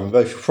for describing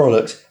both your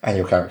product and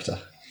your character.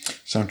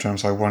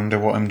 Sometimes I wonder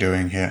what I'm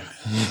doing here.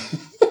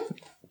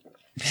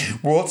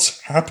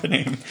 What's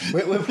happening?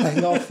 We're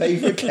playing our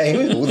favourite game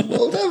in all the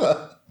world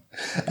ever.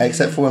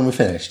 Except for when we're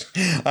finished.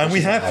 And we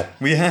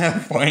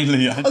have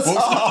finally,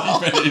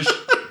 unfortunately, finished.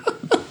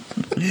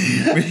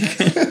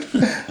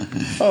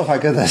 Oh my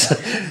goodness.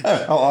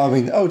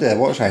 Oh dear,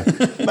 what a shame.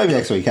 Maybe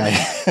next week,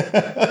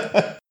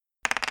 eh?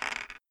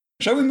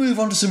 Shall we move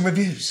on to some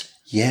reviews?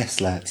 Yes,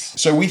 let's.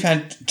 So we've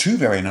had 2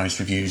 very nice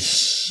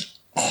reviews.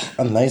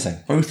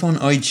 Amazing. Both on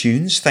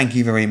iTunes, thank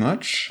you very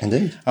much.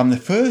 Indeed. The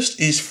first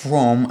is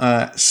from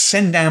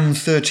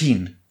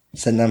Sendam13.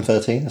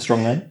 Sendam13, a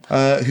strong name.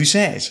 Who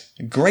says,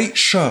 great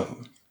show.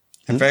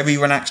 A very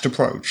relaxed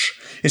approach.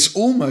 It's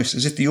almost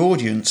as if the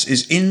audience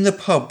is in the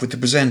pub with the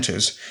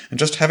presenters and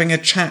just having a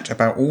chat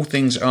about all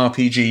things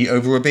RPG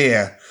over a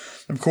beer.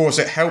 Of course,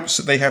 it helps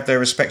that they have their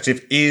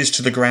respective ears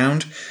to the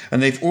ground,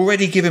 and they've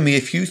already given me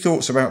a few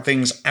thoughts about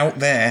things out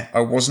there I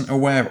wasn't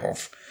aware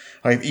of.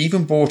 I've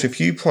even bought a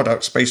few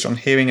products based on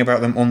hearing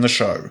about them on the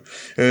show.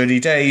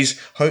 Early days,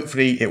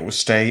 hopefully it will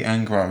stay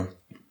and grow.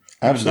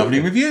 Absolutely.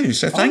 Lovely reviews,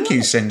 so thank you,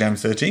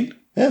 Sendam13.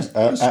 Yes,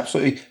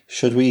 absolutely.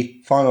 Should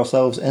we find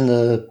ourselves in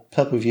the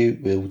pub review,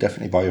 we'll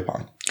definitely buy you a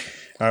pint.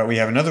 We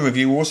have another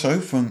review also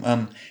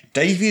from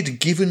David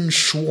Given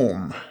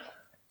Schwarm.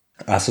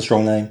 That's a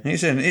strong name.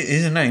 It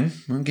is a name.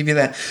 I'll give you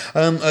that.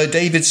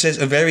 David says,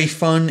 a very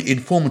fun,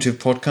 informative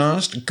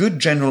podcast, good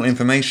general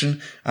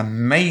information,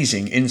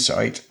 amazing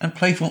insight, and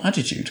playful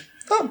attitude.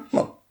 Oh,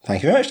 well,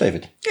 thank you very much,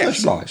 David. Yes.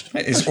 Obliged.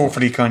 It is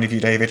awfully kind of you,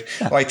 David.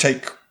 Yeah. I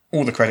take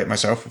all the credit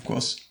myself, of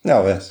course.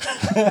 Oh, yes.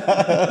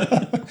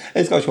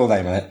 It's got your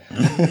name on it.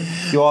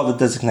 You are the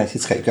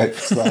designated scapegoat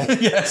for today.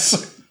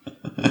 Yes.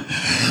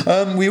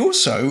 We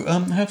also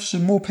have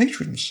some more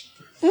patrons.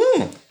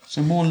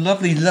 Some more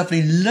lovely,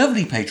 lovely,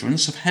 lovely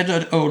patrons have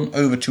headed on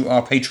over to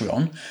our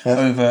Patreon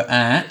over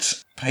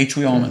at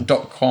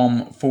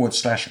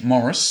patreon.com/Morris. MORRUS.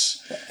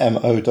 MORRUS.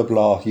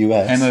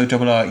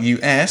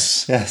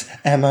 Yes,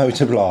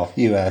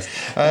 MORRUS.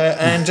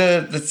 And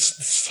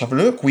let's have a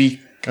look.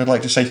 I'd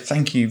like to say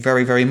thank you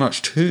very, very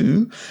much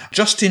to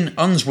Justin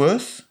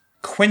Unsworth,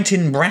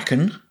 Quentin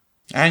Bracken,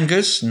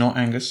 Angus, not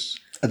Angus.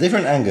 A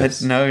different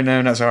Angus. No,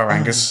 that's our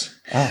Angus.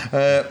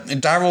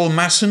 Daryl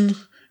Masson,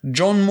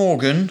 John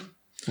Morgan,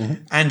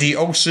 Andy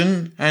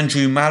Olsen,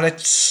 Andrew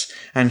Mallets,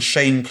 and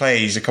Shane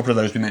Plays. A couple of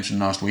those we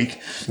mentioned last week.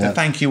 Yeah.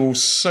 Thank you all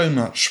so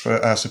much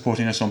for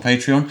supporting us on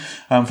Patreon.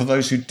 For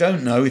those who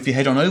don't know, if you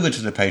head on over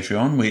to the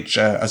Patreon, which,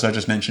 as I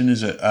just mentioned,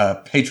 is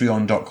at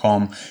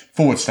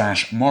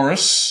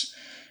patreon.com/Morris.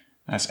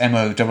 That's MORRUS. That's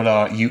MORRUS.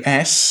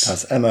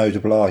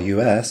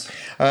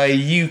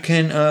 You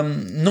can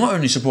not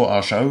only support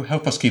our show,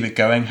 help us keep it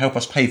going, help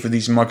us pay for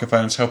these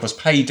microphones, help us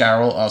pay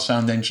Daryl, our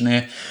sound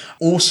engineer.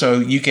 Also,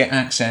 you get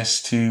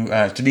access to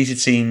deleted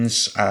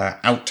scenes,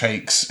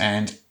 outtakes,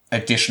 and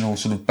additional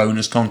sort of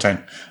bonus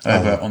content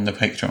over on the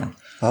Patreon.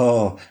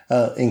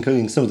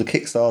 Including some of the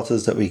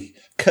Kickstarters that we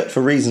cut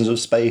for reasons of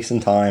space and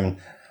time.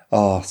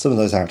 Some of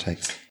those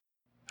outtakes.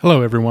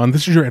 Hello everyone,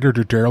 this is your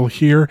editor Daryl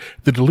here.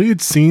 The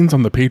deleted scenes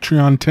on the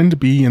Patreon tend to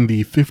be in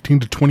the 15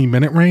 to 20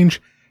 minute range.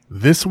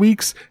 This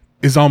week's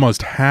is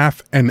almost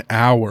half an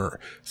hour.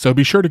 So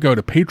be sure to go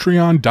to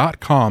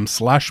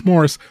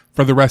patreon.com/Morris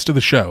for the rest of the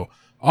show.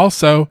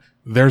 Also,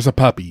 there's a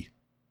puppy.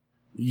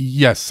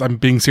 Yes, I'm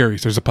being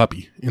serious, there's a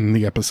puppy in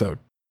the episode.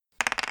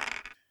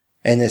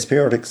 In this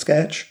periodic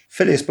sketch,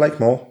 Phileas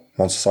Blakemore,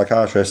 monster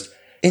psychiatrist,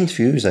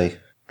 interviews a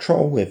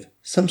troll with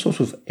some sort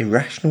of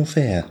irrational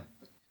fear.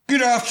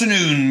 Good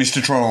afternoon,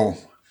 Mr. Troll.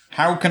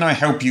 How can I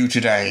help you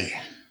today?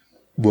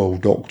 Well,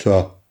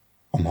 Doctor,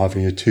 I'm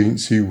having a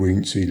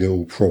teensy-weensy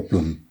little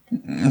problem.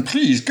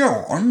 Please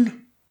go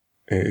on.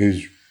 It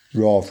is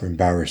rather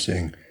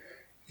embarrassing.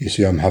 You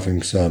see, I'm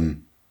having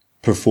some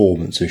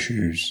performance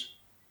issues.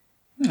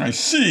 I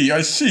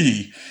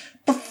see.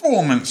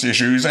 Performance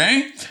issues,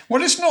 eh?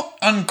 Well, it's not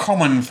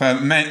uncommon for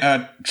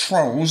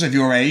trolls of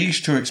your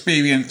age to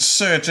experience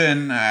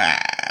certain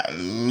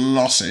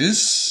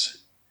losses.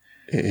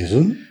 It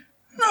isn't?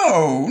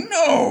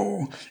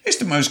 No. It's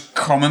the most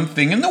common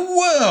thing in the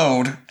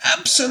world.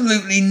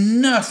 Absolutely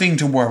nothing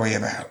to worry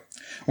about.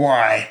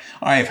 Why,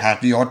 I've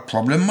had the odd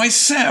problem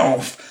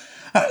myself.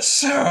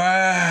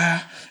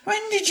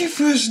 When did you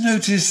first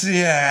notice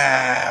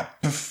the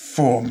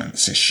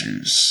performance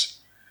issues?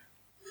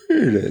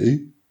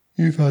 Really?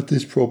 You've had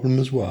this problem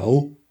as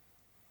well?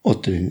 I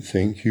didn't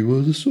think you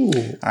were the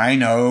sort. I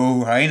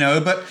know,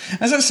 but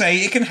as I say,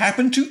 it can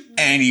happen to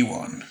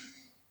anyone.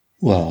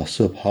 Well, I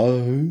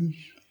suppose.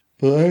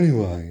 But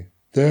anyway,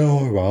 there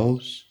I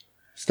was,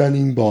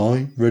 standing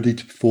by, ready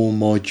to perform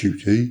my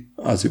duty,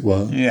 as it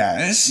were.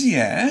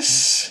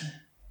 Yes.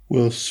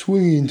 Well,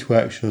 swinging into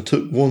action, I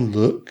took one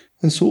look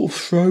and sort of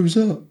froze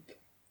up.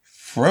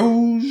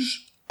 Froze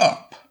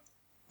up?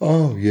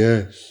 Oh,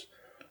 yes.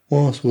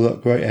 When I saw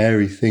that great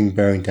hairy thing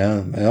bearing down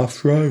on me, I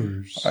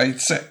froze. I'd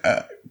say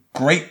a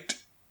great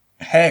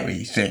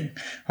hairy thing.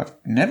 I've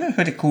never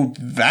heard it called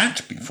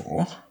that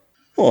before.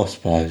 Well, I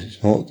suppose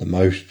it's not the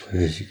most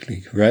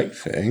politically correct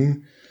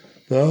thing,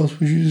 but how else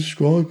would you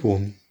describe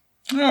one?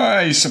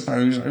 I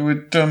suppose I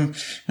would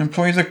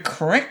employ the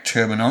correct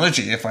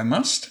terminology if I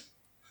must.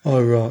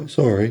 Oh, right,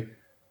 sorry.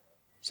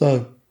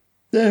 So,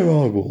 there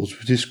I was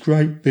with this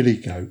great billy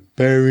goat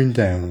bearing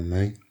down on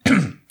me.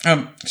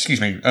 Excuse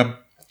me,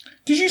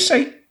 did you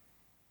say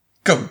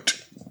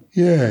goat?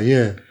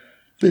 Yeah,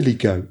 billy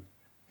goat.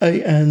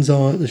 8 hands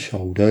high at the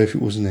shoulder if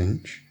it was an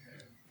inch.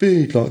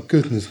 Big like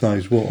goodness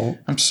knows what.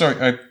 I'm sorry,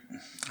 I'm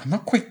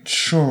not quite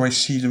sure I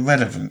see the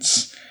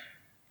relevance.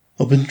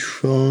 I've been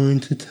trying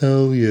to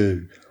tell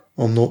you.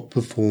 I'm not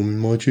performing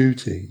my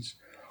duties.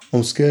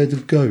 I'm scared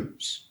of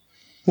goats.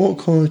 What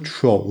kind of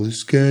troll is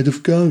scared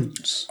of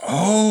goats?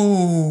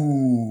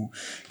 Oh,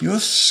 you're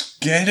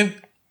scared of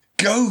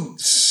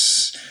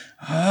goats.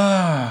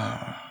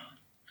 Oh,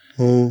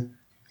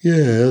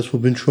 yeah, that's what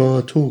I've been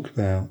trying to talk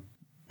about.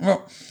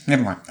 Well,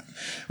 never mind.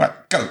 Right,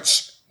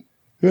 goats.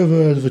 You ever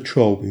heard of a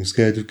troll being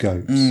scared of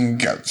goats?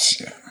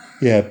 Goats, yeah.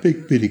 Yeah,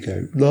 big billy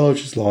goat,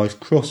 large as life,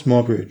 crossed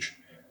my bridge.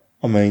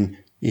 I mean,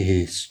 you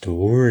hear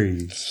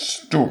stories.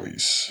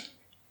 Stories?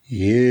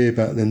 Yeah,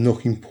 about them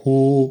knocking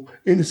poor,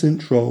 innocent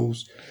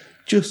trolls,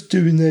 just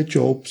doing their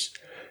jobs,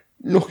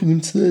 knocking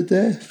them to their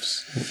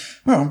deaths.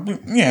 Well,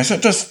 yes,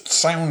 that does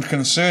sound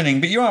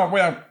concerning, but you are,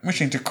 without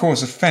wishing to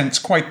cause offence,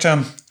 quite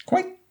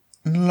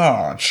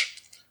large.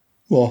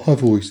 Well,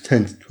 I've always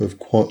tended to have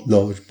quite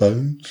large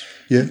bones,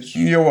 yes.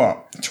 You're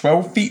what,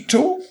 12 feet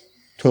tall?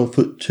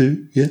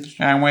 12'2", yes.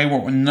 And weigh,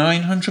 what,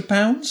 900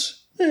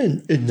 pounds?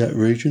 In that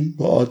region,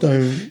 but I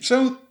don't...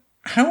 So,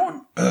 how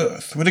on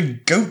earth would a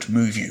goat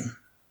move you?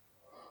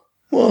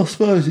 Well, I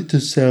suppose it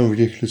does sound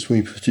ridiculous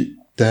when you put it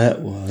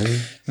that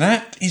way.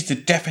 That is the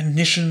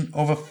definition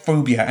of a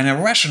phobia, an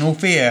irrational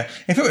fear.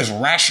 If it was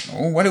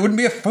rational, well, it wouldn't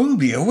be a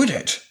phobia, would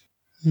it?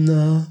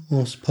 Nah,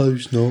 I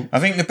suppose not. I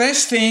think the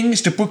best thing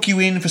is to book you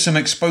in for some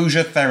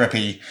exposure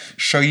therapy.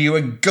 Show you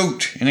a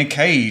goat in a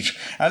cage.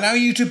 Allow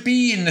you to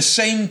be in the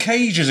same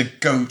cage as a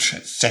goat,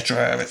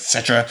 etc.,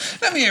 etc.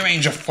 Let me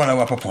arrange a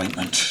follow-up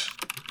appointment.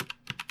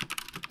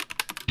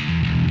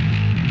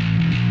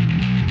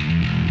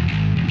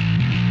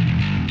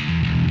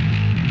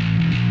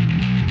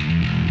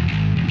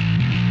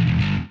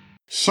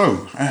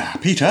 So,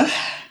 Peter,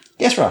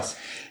 Yes, Russ.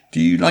 do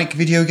you like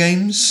video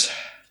games?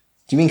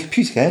 Do you mean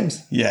computer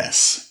games?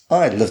 Yes.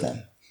 I love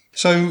them.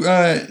 So,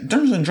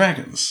 Dungeons and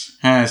Dragons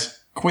has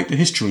quite the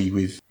history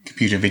with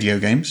computer video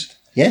games.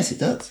 Yes, it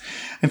does.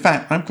 In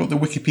fact, I've got the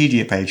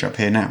Wikipedia page up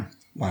here now.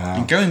 Wow.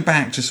 And going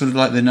back to sort of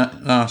like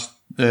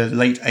the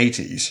late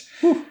 80s,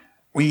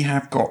 we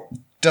have got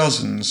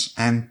dozens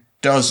and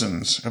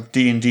dozens of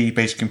D&D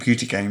based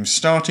computer games,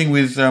 starting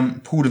with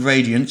Pool of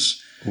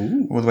Radiance,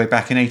 all the way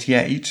back in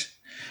 88,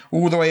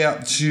 all the way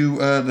up to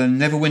the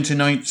Neverwinter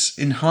Nights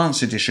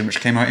Enhanced Edition, which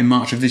came out in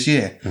March of this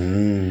year,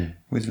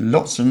 with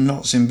lots and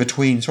lots in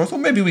between. So I thought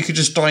maybe we could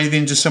just dive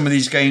into some of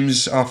these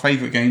games, our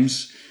favourite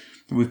games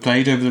that we've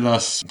played over the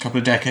last couple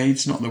of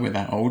decades. Not that we're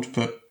that old,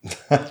 but...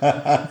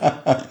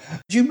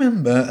 Do you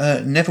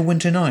remember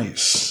Neverwinter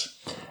Nights?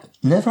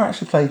 Never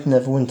actually played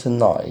Neverwinter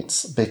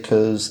Nights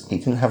because it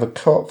didn't have a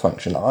co-op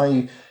function.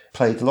 I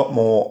played a lot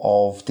more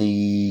of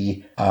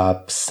the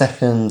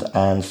second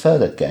and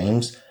third ed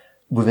games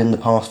within the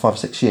past 5 or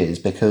 6 years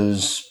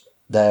because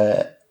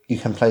you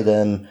can play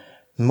them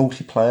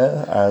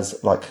multiplayer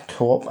as like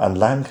co-op and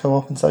LAN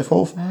co-op and so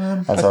forth.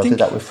 And so I did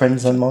that with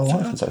friends and my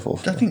wife and so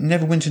forth. I think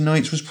Neverwinter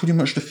Nights was pretty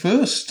much the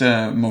first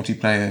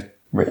multiplayer.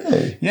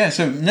 Really? Yeah,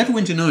 so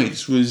Neverwinter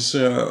Nights was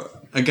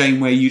a game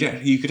where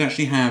you could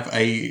actually have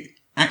a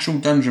actual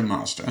dungeon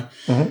master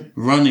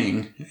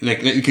running,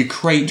 like you could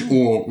create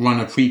or run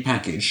a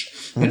pre-packaged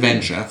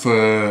adventure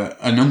for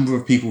a number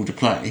of people to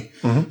play.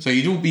 So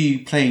you'd all be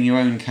playing your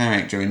own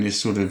character in this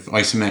sort of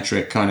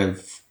isometric kind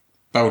of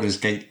Baldur's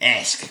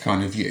Gate-esque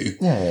kind of view.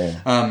 Yeah.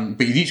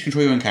 But you'd each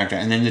control your own character,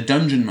 and then the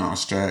dungeon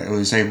master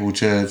was able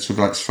to sort of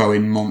like throw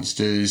in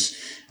monsters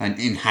and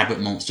inhabit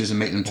monsters and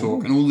make them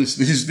talk. And all this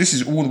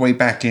is all the way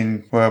back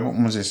in, what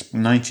was this,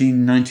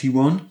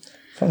 1991?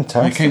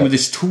 Fantastic. It came with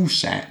this tool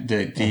set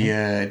that the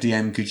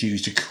DM could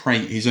use to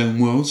create his own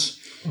worlds.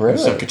 Really?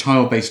 It's like a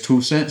tile-based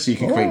tool set, so you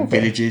can create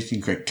villages, you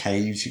can create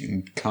caves, you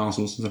can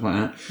castles and stuff like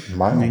that.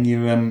 Wow. And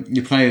then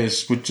your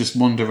players would just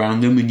wander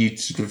around them, and you'd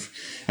sort of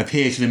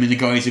appear to them in the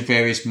guise of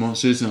various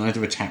monsters and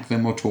either attack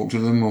them or talk to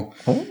them.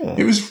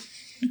 It was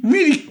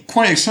really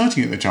quite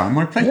exciting at the time.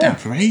 I played that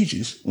for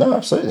ages. No,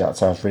 absolutely. That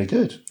sounds really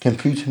good.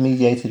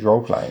 Computer-mediated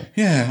role-playing.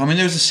 Yeah, I mean,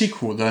 there was a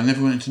sequel that I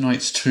never went into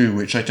Nights 2,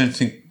 which I don't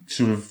think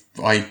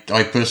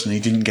I personally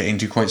didn't get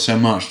into quite so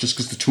much, just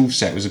because the tool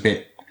set was a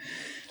bit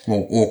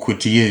more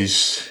awkward to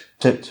use.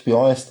 To be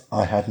honest,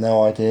 I had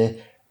no idea.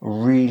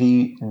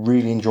 Really,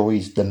 really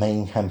enjoyed the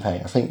main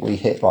campaign. I think we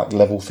hit like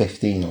level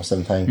 15 or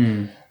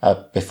something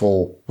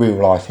before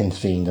real life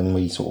intervened, and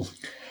we sort of...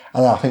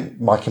 And I think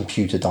my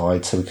computer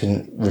died, so we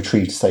couldn't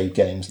retrieve saved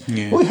games.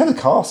 Yeah. But we had a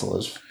castle. It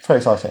was very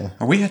exciting.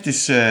 And we had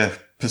this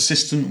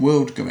persistent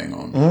world going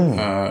on.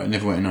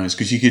 Neverwinter Nights,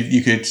 because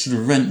you could sort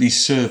of rent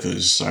these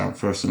servers out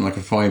for something like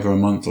 $5 a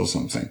month or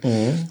something,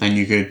 and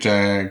you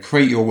could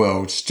create your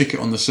world, stick it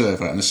on the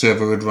server, and the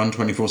server would run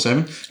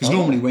 24/7. Because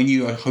normally when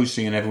you are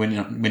hosting an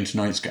Neverwinter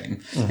Nights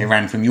game, it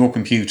ran from your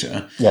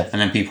computer,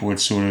 and then people would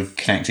sort of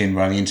connect in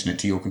via the internet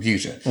to your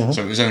computer.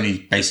 So it was only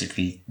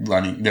basically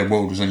running. The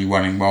world was only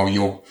running while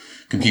your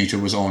computer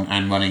was on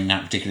and running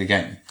that particular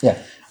game. Yeah.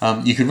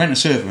 You could rent a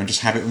server and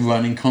just have it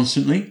running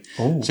constantly.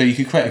 So you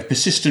could create a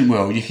persistent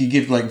world. You could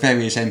give like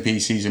various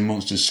NPCs and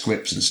monsters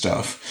scripts and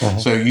stuff.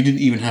 So you didn't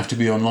even have to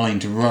be online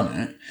to run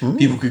it.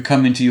 People could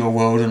come into your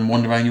world and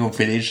wander around your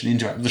village and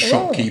interact with the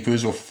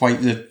shopkeepers or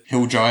fight the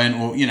hill giant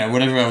or,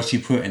 whatever else you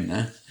put in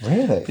there.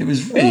 Really? It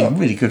was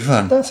really good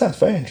fun. That sounds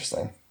very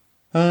interesting.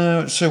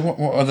 So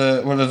what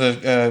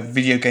other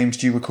video games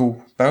do you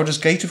recall? Baldur's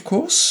Gate, of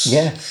course.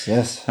 Yes.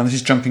 And this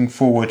is jumping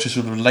forward to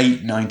sort of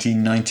late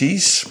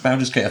 1990s.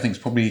 Baldur's Gate, I think, is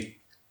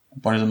probably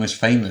one of the most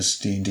famous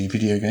D&D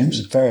video games.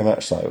 Very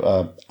much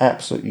so.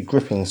 Absolutely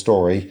gripping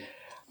story.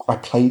 I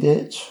played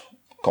it,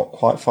 got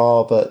quite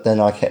far, but then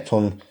I kept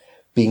on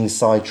being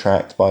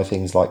sidetracked by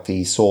things like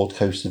the Sword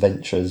Coast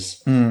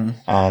Adventures.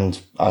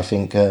 And I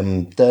think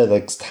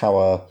Durleg's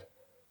Tower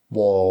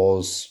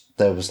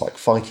there was like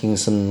fighting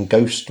some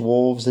ghost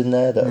dwarves in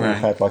there that all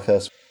had like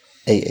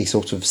a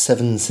sort of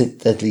 7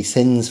 deadly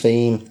sins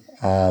theme,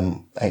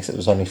 except there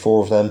was only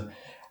 4 of them,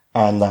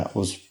 and that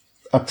was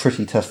a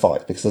pretty tough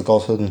fight because I've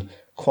gotten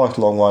quite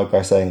a long way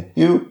by saying,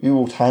 you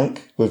will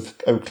tank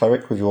with O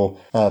Cleric with your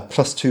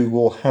 +2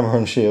 war hammer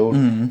and shield,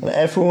 and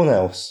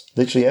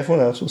literally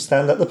everyone else will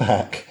stand at the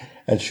back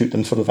and shoot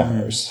them full of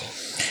arrows.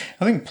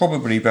 I think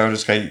probably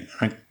Baldur's Gate,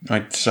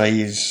 I'd say,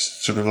 is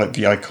sort of like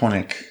the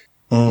iconic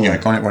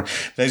iconic one.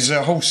 There's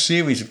a whole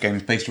series of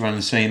games based around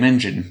the same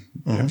engine.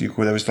 What do you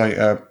call it? There was like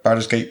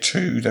Baldur's Gate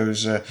 2, there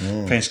was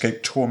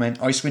Planescape Torment,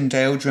 Icewind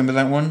Dale, do you remember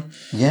that one?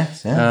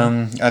 Yes,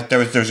 yeah. There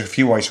was a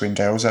few Icewind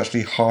Dales,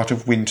 actually, Heart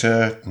of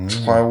Winter,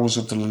 Trials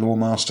of the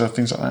Lawmaster,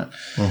 things like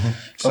that.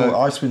 So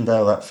Icewind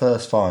Dale, that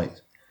first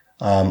fight,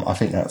 I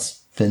think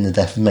that's been the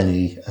death of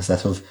many, a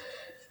set of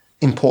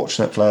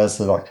importunate players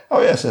that are like,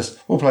 oh yes,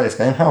 we'll play this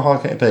game, how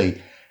hard can it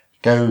be?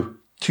 Go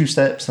 2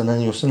 steps and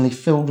then you're suddenly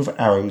filled with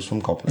arrows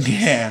from goblins.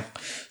 Yeah.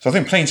 So I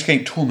think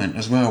Planescape Torment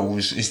as well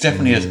is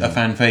definitely a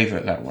fan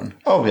favourite, that one.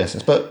 Oh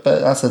yes, but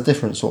that's a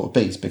different sort of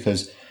beast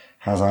because,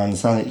 as I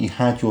understand it, you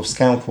had your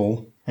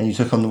scalpel and you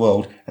took on the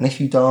world, and if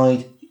you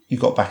died, you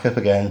got back up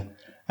again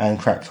and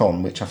cracked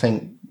on, which I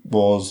think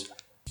was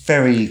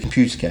very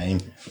computer game,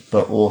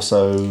 but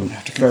also I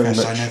have to very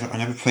confess, much... I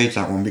never played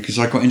that one because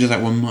I got into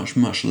that one much,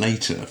 much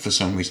later for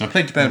some reason. I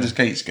played the Baldur's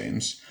Gate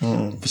games.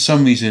 For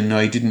some reason,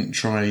 I didn't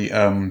try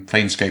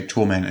Planescape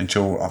Torment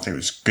until I think it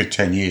was a good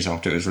 10 years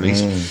after it was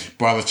released.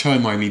 By the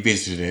time I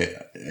revisited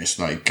it, it's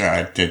like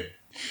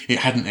it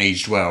hadn't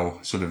aged well,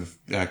 sort of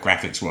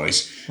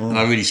graphics-wise, and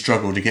I really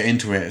struggled to get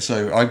into it.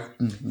 So I'm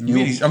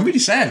really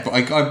sad, but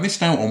I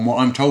missed out on what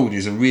I'm told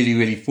is a really,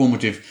 really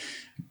formative,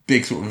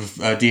 big sort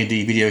of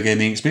D&D video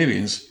gaming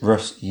experience.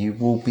 Russ, you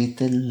will be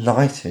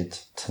delighted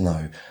to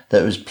know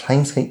that it was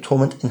Planescape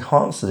Torment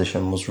Enhanced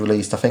Edition was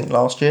released, I think,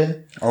 last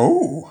year.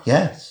 Oh.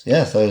 Yes,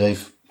 yeah, so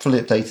they've fully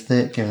updated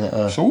it, given it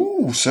a...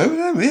 So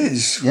there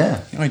is.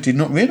 Yeah. I did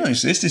not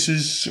realise this. This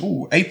is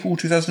April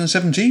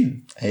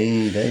 2017.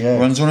 Hey, there you go.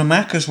 Runs on a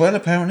Mac as well,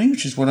 apparently,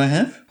 which is what I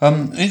have.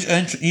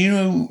 You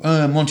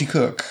know Monty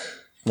Cook?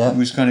 Yeah. Who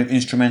was kind of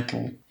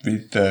instrumental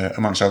with,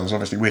 amongst others,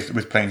 obviously,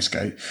 with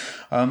Planescape.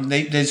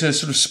 There's a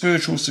sort of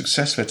spiritual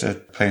successor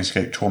to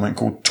Planescape Torment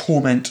called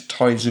Torment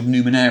Tides of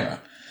Numenera.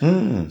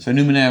 So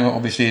Numenera,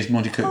 obviously, is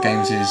Monty Cook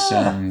Games'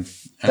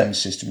 own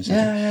system.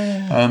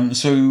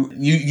 So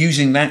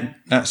using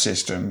that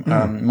system,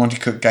 Monty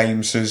Cook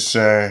Games has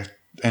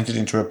entered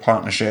into a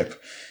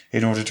partnership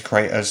in order to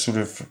create a sort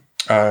of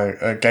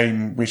a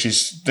game which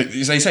is,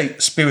 as they say,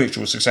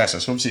 spiritual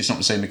successor. So obviously it's not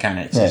the same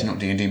mechanics, it's not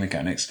D&D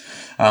mechanics,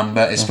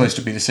 but it's supposed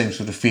to be the same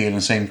sort of feel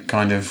and same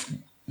kind of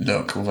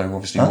look, although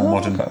obviously more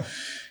modern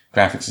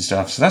graphics and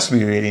stuff. So that's going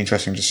to be really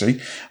interesting to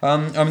see.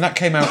 That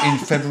came out in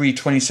February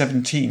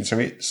 2017, so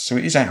it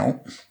is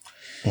out.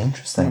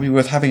 Interesting. It'll be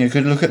worth having a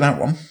good look at that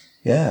one.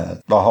 Yeah,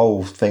 the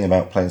whole thing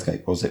about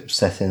Planescape was it was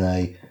set in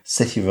a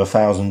city of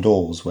 1,000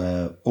 doors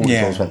where all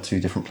the doors went to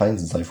different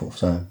planes and so forth.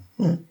 So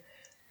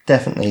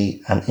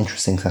definitely an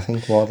interesting setting.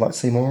 What I'd like to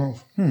see more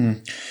of.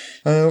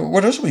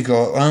 What else have we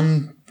got?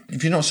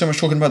 If you're not so much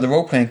talking about the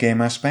role-playing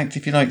game aspect,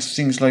 if you like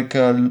things like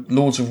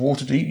Lords of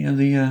Waterdeep,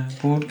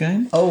 the board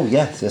game. Oh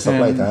yes, I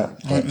played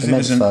that.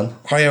 Immense fun.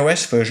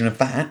 iOS version of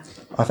that.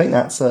 I think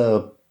that's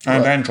and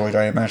Android,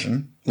 I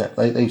imagine. Yeah,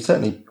 they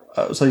certainly.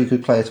 So you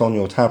could play it on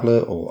your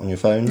tablet or on your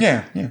phone.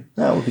 Yeah.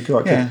 That would be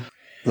quite good.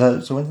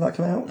 So when did that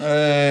come out?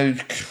 A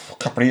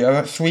couple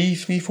of 4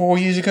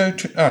 years ago.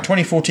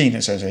 2014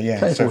 it says here. Yeah,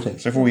 2014.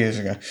 So 4 years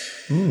ago.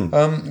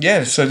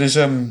 So there's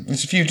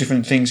a few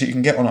different things that you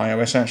can get on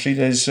iOS. Actually,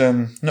 there's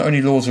not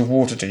only Lords of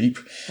Waterdeep,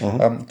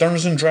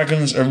 Dungeons and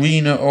Dragons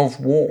Arena of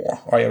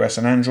War, iOS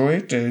and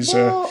Android. There's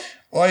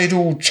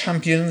Idle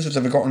Champions of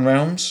the Forgotten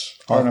Realms.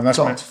 I've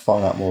got to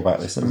find out more about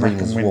this.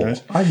 Arena of War.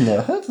 I've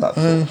never heard of that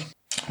before.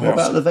 What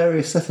about the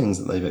various settings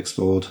that they've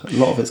explored? A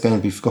lot of it's going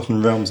to be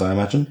Forgotten Realms, I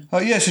imagine.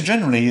 So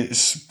generally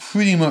it's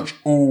pretty much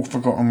all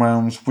Forgotten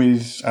Realms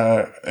with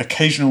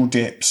occasional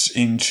dips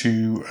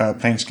into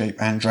Planescape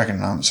and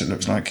Dragonlance, it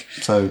looks like.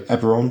 So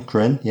Eberron,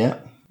 Kryn,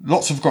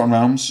 Lots of Forgotten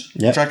Realms.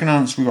 Yep.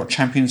 Dragonlance, we've got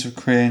Champions of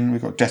Kryn,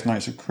 we've got Death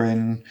Knights of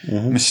Kryn.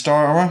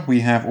 Mystara,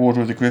 we have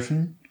Order of the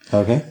Griffin.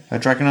 Okay.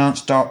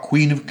 Dragonlance, Dark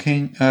Queen of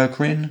Kryn. A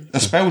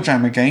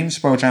Spelljammer game,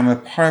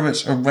 Spelljammer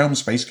Pirates of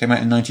Realmspace, came out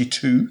in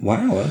 92.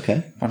 Wow,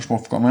 okay. Bunch more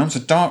Forgotten Realms.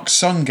 A Dark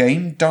Sun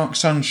game, Dark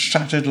Sun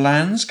Shattered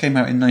Lands, came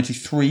out in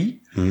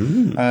 93.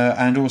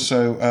 And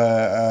also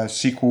a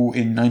sequel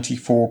in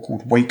 94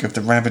 called Wake of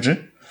the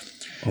Ravager.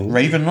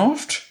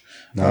 Ravenloft.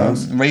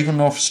 Nice.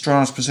 Ravenloft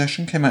Strah's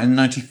Possession came out in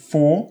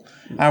 94.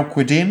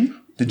 Al-Qadim,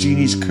 The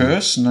Genie's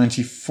Curse,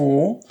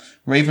 94.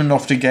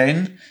 Ravenloft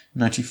again,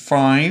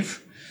 95.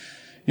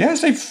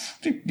 Yes,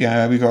 we've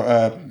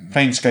got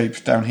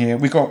Planescape down here.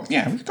 We've got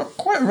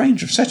quite a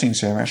range of settings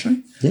here,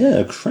 actually.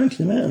 Yeah,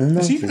 cranking them out.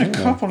 There's even a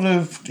couple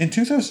of, in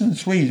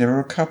 2003, there were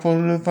a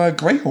couple of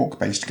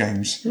Greyhawk-based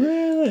games.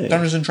 Really?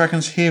 Dungeons and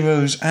Dragons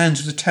Heroes and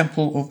The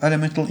Temple of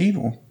Elemental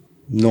Evil.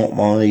 Not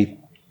my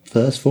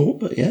first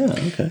thought, but yeah,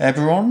 okay.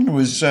 Eberron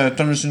was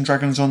Dungeons and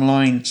Dragons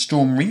Online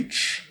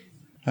Stormreach.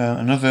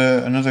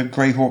 Another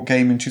Greyhawk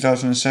game in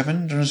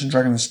 2007, Dungeons and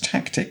Dragons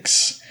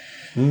Tactics.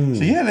 So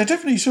yeah, they're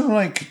definitely sort of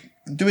like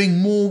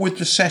doing more with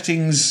the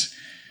settings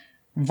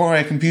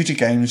via computer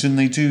games than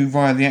they do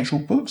via the actual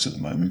books at the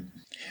moment.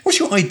 What's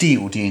your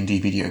ideal D&D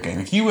video game?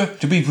 If you were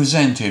to be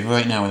presented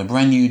right now with a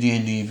brand new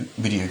D&D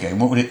video game,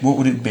 what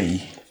would it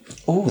be?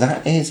 Oh,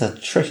 that is a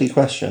tricky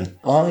question.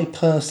 I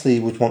personally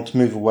would want to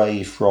move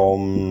away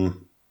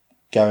from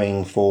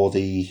going for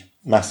the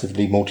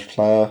massively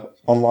multiplayer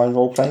online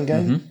role-playing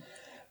game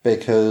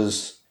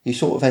because you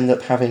sort of end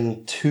up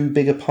having too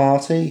big a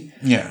party,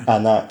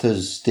 and that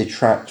does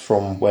detract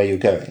from where you're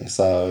going.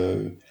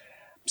 So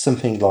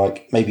something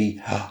like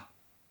maybe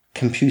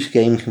computer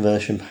game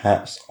conversion,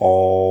 perhaps,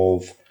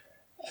 of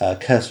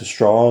Curse of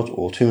Strahd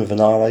or Tomb of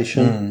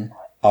Annihilation.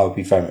 I would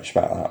be very much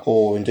about that,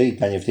 or indeed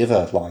many of the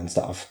other lines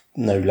that I've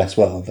know less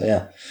well. But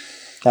yeah,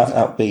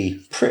 that would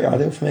be pretty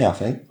ideal for me, I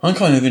think. I'm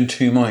kind of in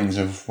two minds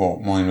of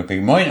what mine would be.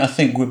 Mine, I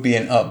think, would be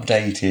an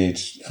updated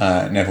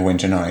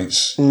Neverwinter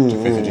Nights to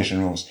 5th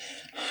edition rules.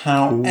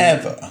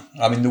 However,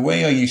 I mean, the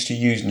way I used to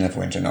use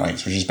Neverwinter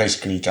Nights, which is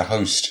basically to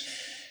host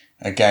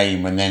a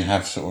game and then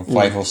have sort of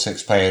 5 or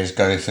 6 players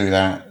go through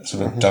that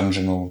sort of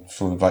dungeon or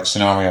sort of like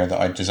scenario that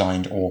I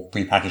designed or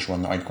prepackaged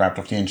one that I grabbed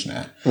off the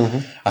internet.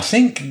 I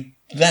think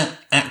that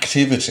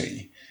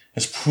activity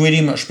has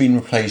pretty much been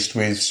replaced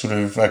with sort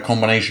of a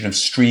combination of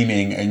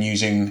streaming and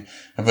using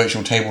a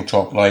virtual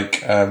tabletop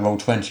like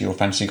Roll20 or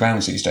Fantasy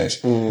Grounds these days.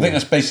 I think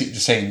that's basically the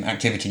same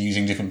activity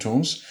using different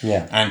tools.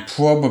 Yeah. And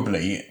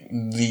probably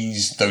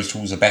those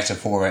tools are better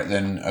for it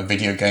than a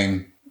video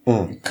game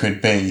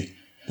could be.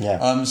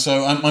 Yeah.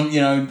 So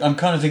I'm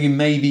kind of thinking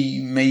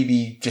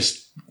maybe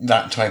just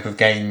that type of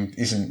game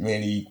isn't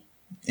really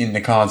in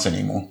the cards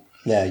anymore.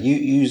 Yeah,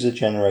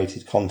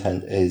 user-generated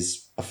content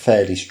is a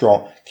fairly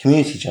strong...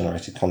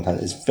 Community-generated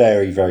content is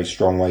very, very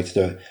strong way to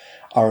do it.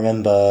 I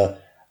remember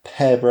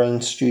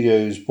Harebrained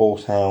Studios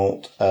bought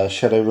out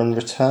Shadowrun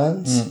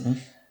Returns.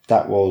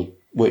 That was...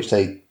 which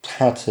they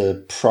had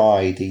to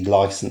pry the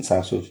license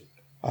out of...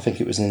 I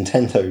think it was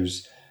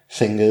Nintendo's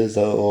fingers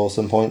or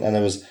some point, and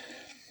there was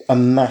a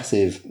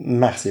massive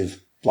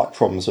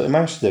problem. So they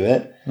managed to do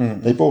it.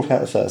 They brought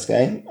out the first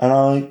game,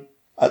 and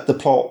the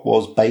plot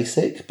was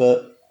basic,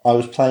 but I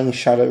was playing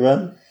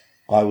Shadowrun.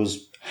 I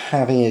was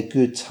having a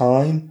good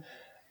time.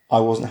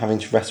 I wasn't having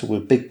to wrestle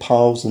with big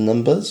piles of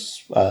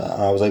numbers.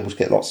 I was able to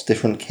get lots of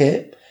different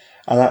kit,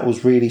 and that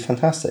was really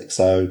fantastic.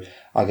 So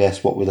I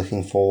guess what we're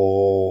looking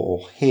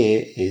for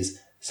here is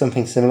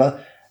something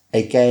similar.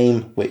 A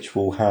game which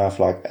will have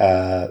like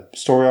a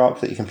story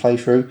arc that you can play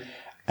through.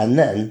 And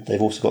then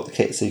they've also got the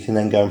kit so you can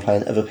then go and play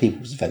in other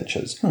people's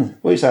adventures,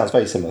 which sounds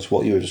very similar to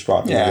what you were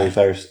describing. Yeah. With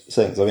various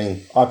things. I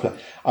mean,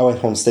 I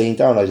went on Steam,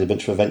 downloaded a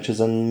bunch of adventures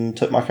and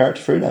took my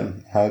character through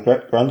them. Had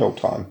a grand old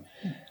time.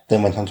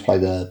 Then went on to play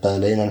the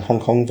Berlin and Hong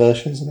Kong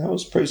versions, and that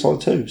was pretty solid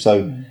too.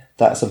 So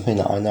that's something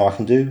that I know I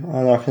can do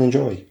and I can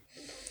enjoy.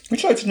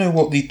 Would you like to know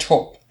what the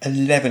top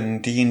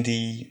 11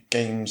 D&D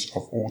games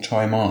of all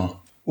time are?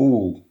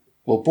 Ooh,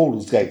 well,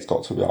 Baldur's Gate's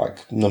got to be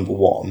like number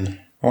 1.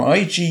 Well,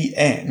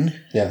 IGN,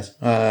 Yes.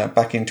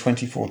 back in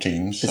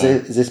 2014. So,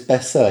 Is this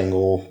best selling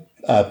or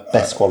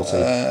best quality?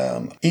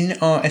 in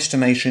our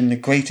estimation, the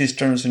greatest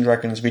Dungeons and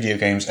Dragons video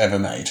games ever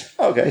made.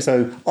 Okay,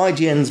 so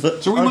IGN's...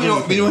 So we might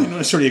not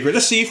necessarily agree.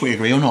 Let's see if we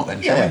agree or not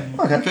then, shall we?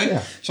 Okay.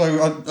 Yeah. So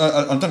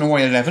I don't know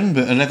why 11,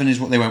 but 11 is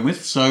what they went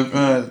with. So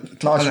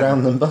Nice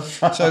round number.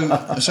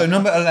 so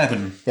number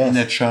 11 in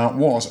their chart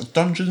was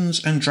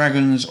Dungeons and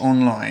Dragons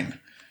Online.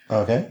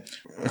 Okay.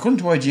 According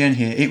to IGN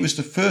here, it was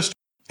the first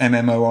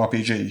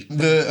MMORPG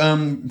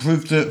that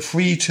proved that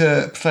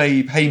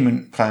free-to-play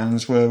payment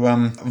plans were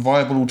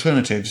viable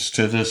alternatives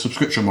to the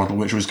subscription model,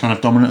 which was kind of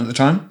dominant at the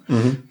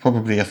time.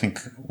 Probably, I think,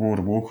 World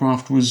of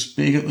Warcraft was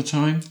big at the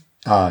time.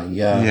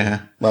 Yeah.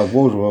 Yeah. Well,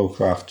 World of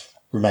Warcraft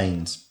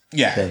remains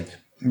big.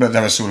 But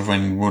that was sort of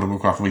when World of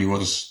Warcraft really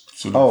was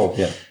sort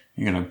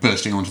of,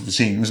 bursting onto the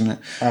scene, wasn't it?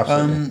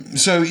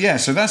 Absolutely.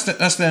 So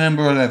that's their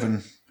number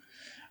 11.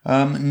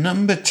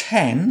 Number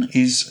 10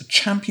 is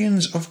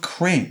Champions of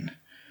Krynn.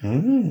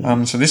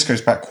 So this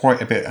goes back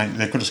quite a bit, and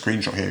they've got a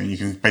screenshot here, and you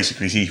can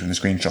basically see from the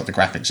screenshot the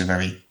graphics are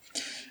very,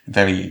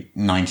 very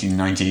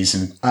 1990s.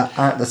 And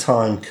At the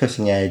time,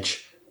 cutting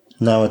edge.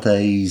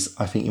 Nowadays,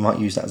 I think you might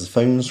use that as a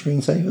phone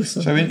screensaver.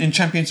 so in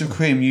Champions of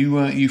Krynn,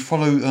 you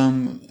follow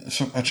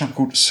a chap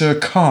called Sir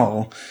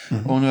Carl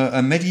on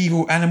a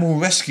medieval animal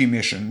rescue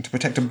mission to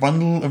protect a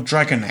bundle of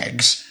dragon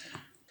eggs.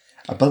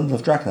 A bundle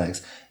of dragon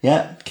eggs.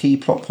 Yeah, key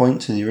plot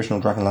point to the original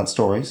Dragonlance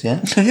stories,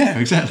 yeah? Yeah,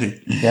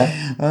 exactly.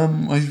 Yeah.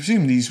 I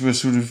assume these were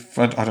sort of,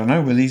 I don't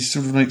know, were these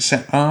sort of like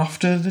set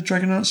after the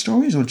Dragonlance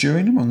stories or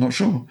during them? I'm not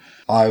sure.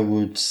 I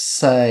would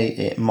say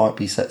it might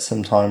be set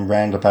sometime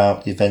round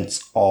about the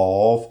events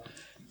of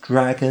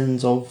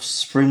Dragons of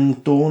Spring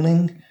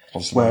Dawning.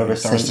 Possibly. Where That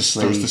was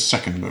essentially... the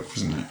second book,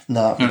 wasn't it?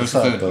 No, that was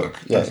the third book.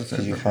 Yeah, That was the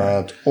third because you book.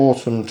 had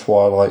Autumn,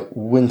 Twilight,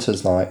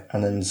 Winter's Night,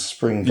 and then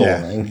Spring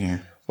Dawning. Yeah.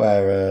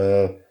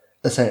 Where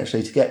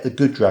essentially to get the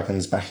good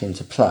dragons back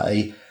into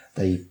play,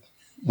 they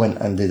went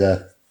and did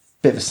a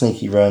bit of a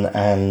sneaky run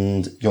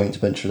and yoinked a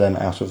bunch of them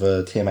out of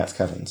Tiamat's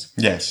caverns.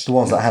 Yes. The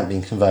ones that hadn't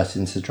been converted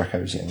into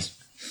Dracosians.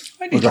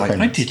 I did like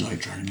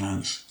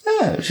Dragonlance.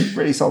 Yeah, which is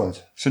really solid.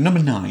 So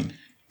number 9.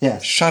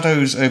 Yes.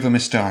 Shadows over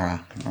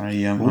Mystara.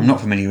 I'm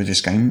not familiar with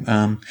this game.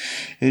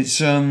 It's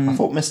I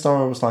thought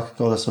Mystara was like a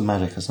goddess of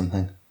magic or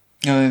something.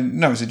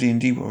 no, it's a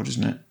D&D world,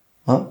 isn't it?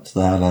 Oh, it's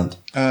the Highland.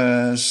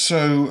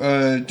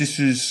 So this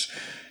is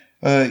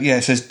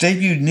It says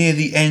debuted near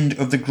the end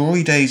of the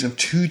glory days of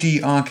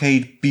 2D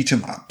arcade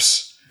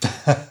beat-em-ups.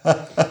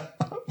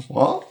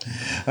 What?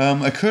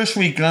 A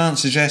cursory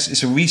glance suggests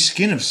it's a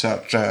reskin of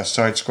such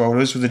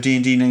side-scrollers with the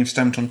D&D name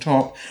stamped on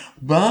top,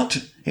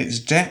 but its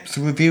depth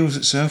reveals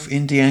itself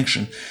in the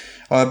action.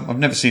 I've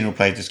never seen or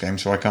played this game,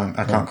 so I can't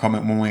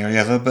comment one way or the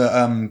other, but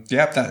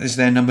that is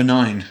their number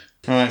 9.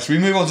 Alright, so we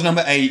move on to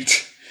number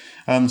 8.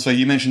 So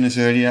you mentioned this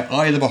earlier,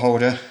 Eye of the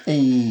Beholder.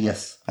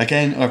 Yes.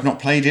 Again, I've not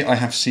played it, I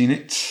have seen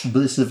it.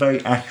 But this is a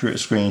very accurate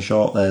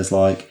screenshot. There's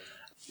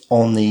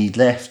on the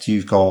left,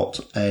 you've got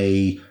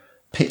a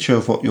picture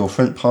of what your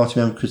front party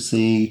member could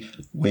see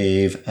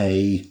with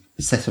a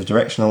set of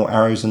directional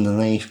arrows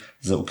underneath.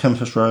 There's little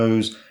compass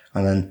rose,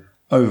 and then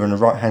over in the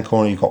right-hand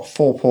corner, you've got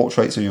 4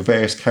 portraits of your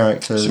various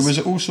characters. So was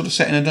it all sort of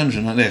set in a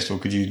dungeon like this, or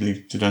could you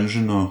leave the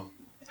dungeon, or...?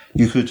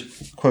 You could,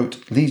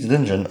 quote, leave the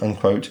dungeon,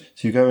 unquote,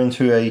 so you go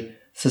into a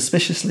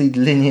suspiciously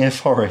linear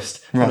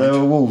forest. Right. There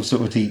were wolves that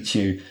would eat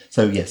you.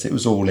 So yes, it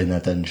was all in a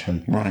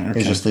dungeon. Right, okay.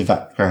 It's just the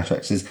background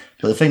textures.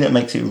 But the thing that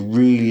makes it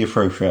really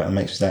appropriate and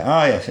makes you say,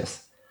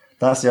 yes,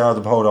 that's the Eye of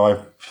the Beholder I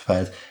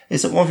prepared,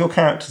 is that one of your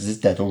characters is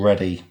dead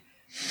already.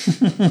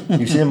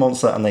 You see a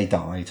monster and they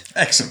died.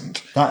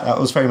 Excellent. That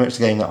was very much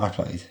the game that I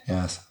played,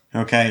 yes.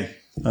 Okay.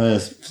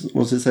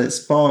 Was it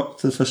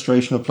sparked the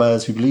frustration of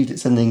players who believed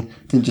its ending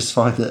didn't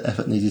justify the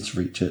effort needed to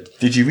reach it.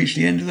 Did you reach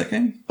the end of that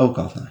game? Oh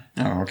god, no.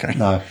 Oh, okay.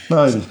 No,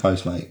 even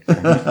close, mate.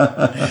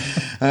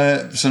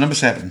 So number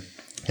 7.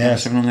 Yes. Number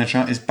 7 on their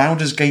chart is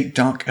Baldur's Gate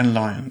Dark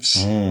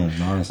Alliance.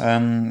 Nice.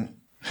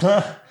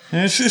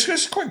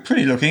 It's quite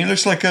pretty looking. It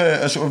looks like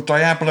a sort of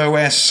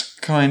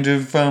Diablo-esque kind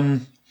of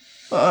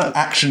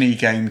action-y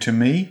game to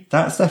me.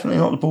 That's definitely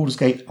not the Baldur's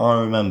Gate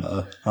I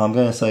remember. I'm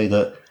going to say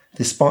that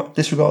despite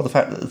disregard the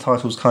fact that the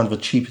title is kind of a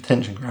cheap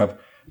attention grab,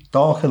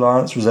 Dark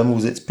Alliance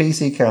resembles its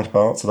PC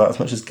counterparts about as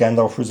much as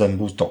Gandalf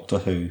resembles Doctor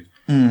Who.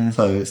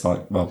 So it's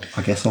like, well,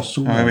 I guess not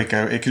so. Oh, there we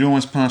go. It could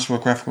almost pass for a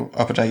graphical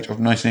update of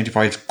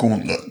 1985's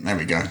Gauntlet. There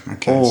we go.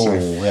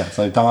 Okay.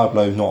 So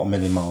Diablo not a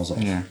million miles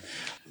off. Yeah.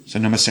 So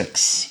number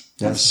 6.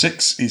 Yes. Number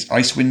 6 is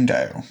Icewind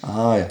Dale.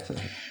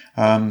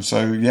 Yes.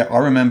 I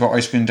remember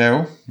Icewind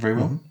Dale very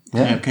well. Mm-hmm.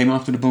 Yeah. It came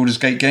after the Baldur's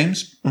Gate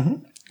games. Mm-hmm.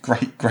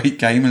 Great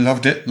game. I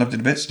loved it a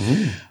bit.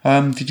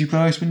 Did you play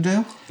Icewind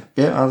Dale?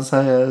 Yeah, I'd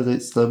say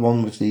it's the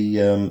one with the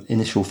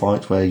initial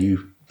fight where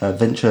you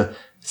venture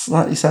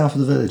slightly south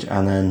of the village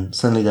and then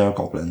suddenly there are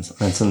goblins and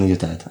then suddenly you're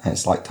dead and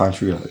it's like time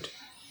to reload.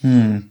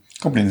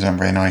 Goblins aren't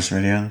very nice,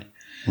 really, are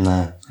they?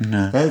 No.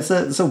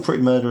 It's all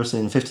pretty murderous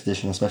in 5th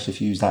edition, especially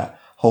if you use that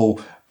whole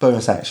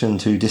bonus action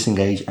to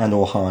disengage and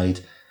or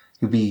hide.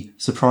 You'll be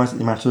surprised at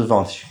the amount of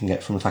advantage you can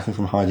get from attacking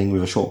from hiding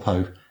with a short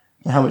bow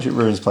and how much it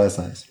ruins players'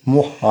 days.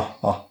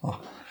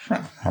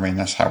 I mean,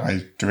 that's how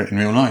I do it in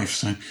real life,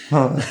 so...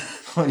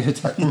 You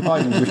attack from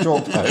hiding with a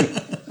short bow.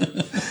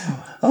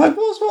 I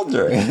was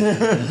wondering.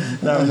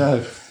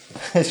 No.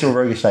 It's your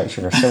roguish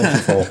nature.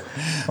 74.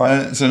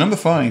 Right. So number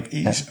 5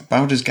 is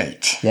Baldur's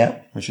Gate. Yeah.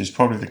 Which is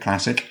probably the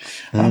classic.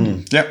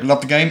 Love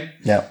the game.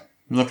 Yeah.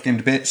 Love the game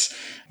to bits.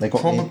 They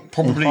got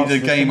probably the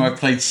game I've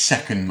played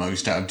second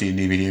most out of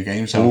D&D video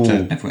games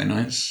after Neverwinter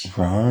Nights.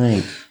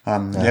 Right.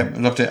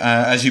 Loved it.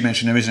 As you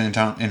mentioned, there is an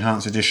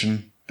enhanced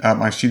edition.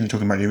 I assume they're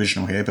talking about the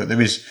original here, but there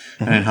is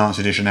an enhanced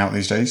edition out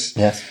these days.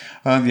 Yes.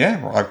 I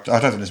don't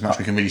think there's much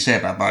we can really say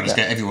about Baldur's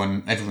Gate.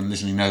 Everyone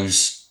listening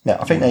knows. Yeah,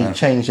 I think they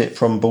changed it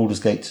from Baldur's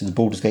Gate to the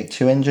Baldur's Gate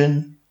 2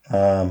 engine,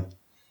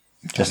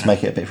 just to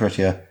make it a bit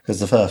prettier, because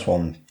the first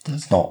one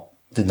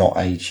did not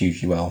age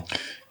hugely well.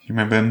 You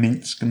remember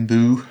Minsk and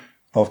Boo?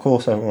 Of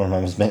course, everyone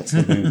remembers Minsk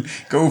and Boo.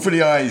 Go for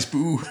the eyes,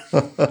 Boo.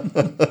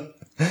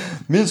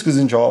 Minsk is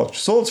in charge.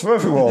 Swords for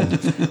everyone.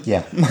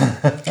 Yeah.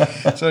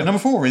 So number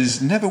 4 is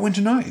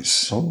Neverwinter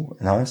Nights. Oh,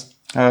 nice.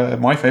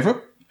 My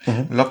favourite.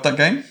 Loved that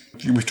game.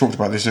 We've talked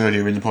about this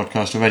earlier in the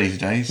podcast already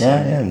today. So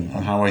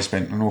on how I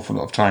spent an awful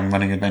lot of time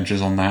running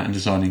adventures on that and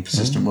designing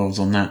persistent worlds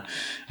on that.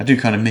 I do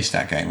kind of miss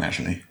that game,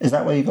 actually. Is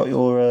that where you got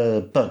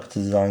your bug to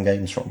design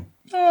games from?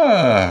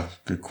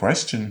 Good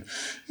question.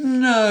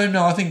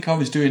 No, I think I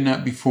was doing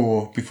that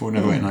before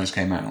Neverwinter Nights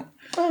came out.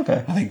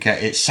 Okay. I think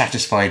it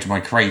satisfied my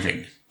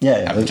craving.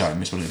 At the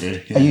time, is what it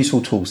did. A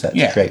useful tool set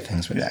to create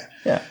things with.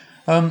 Yeah.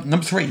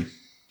 Number 3,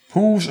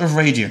 Pools of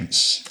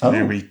Radiance.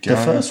 There we go.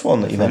 The first one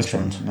that you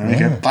mentioned. There we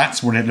go.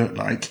 That's what it looked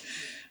like.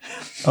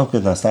 Oh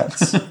goodness,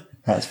 that's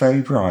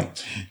very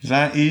bright.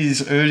 That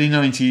is early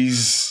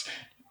 90s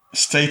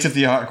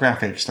state-of-the-art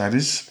graphics, that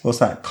is. What's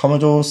that,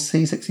 Commodore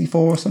C64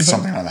 or something?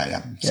 Something like that,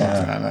 yeah.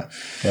 Something like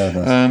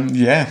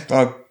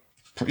that.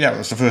 It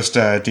was the first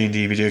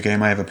D&D video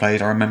game I ever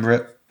played. I remember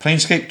it.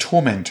 Planescape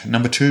Torment,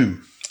 number 2.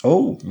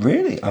 Oh,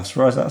 really? I'm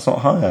surprised that's not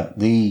higher.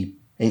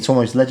 It's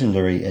almost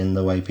legendary in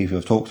the way people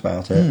have talked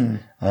about it.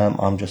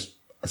 I'm just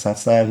sad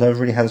to say I've never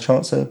really had a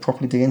chance to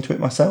properly dig into it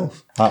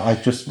myself.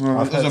 As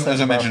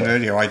I mentioned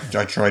earlier, I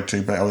tried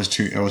to, but I was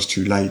too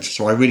late.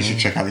 So I really should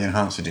check out the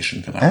enhanced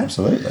edition for that.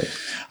 Absolutely.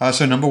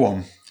 So number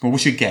 1. Well,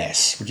 what's your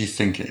guess? What do you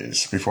think it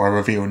is before I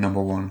reveal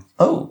number 1?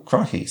 Oh,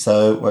 crikey.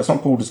 So, it's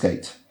not Baldur's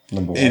Gate,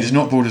 number 1. It is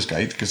not Baldur's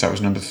Gate, because that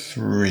was number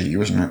 3,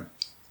 wasn't it?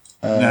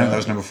 No, that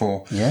was number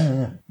 4.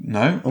 Yeah.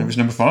 No, it was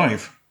number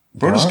 5.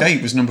 Baldur's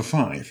Gate was number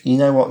 5. You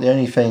know what? The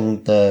only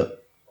thing that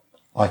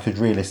I could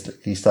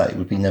realistically say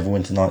would be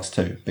Neverwinter Nights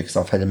 2, because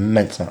I've had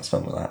immense amounts of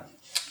fun with that.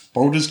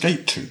 Baldur's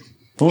Gate 2.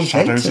 Baldur's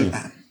Gate Shadows 2? of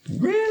Man.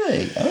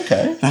 Really?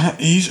 Okay. That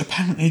is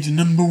apparently the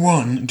number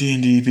 1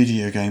 D&D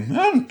video game.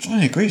 And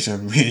I agree, it's a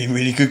really,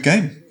 really good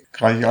game.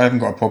 I haven't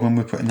got a problem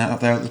with putting that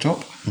up there at the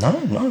top. No,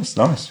 nice.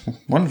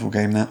 Wonderful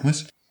game that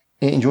was.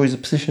 It enjoys a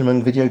position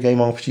among video game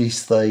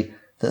RPGs today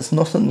that's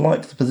not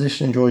unlike the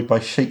position enjoyed by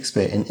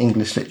Shakespeare in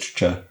English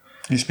literature.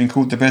 It's been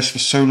called the best for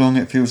so long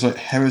it feels like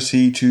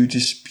heresy to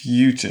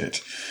dispute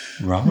it.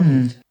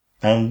 Right.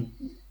 And,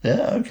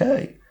 yeah,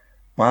 okay.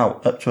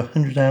 Wow, up to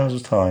 100 hours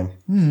of time.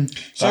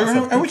 So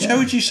how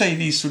would you say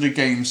these sort of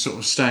games sort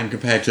of stand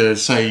compared to,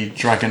 say,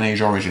 Dragon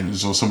Age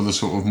Origins or some of the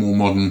sort of more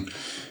modern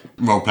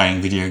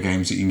role-playing video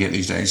games that you can get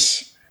these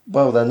days?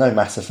 Well, they're no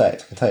Mass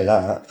Effect, I can tell you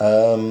that.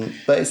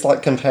 But it's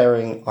like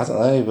comparing, I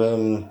don't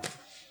know,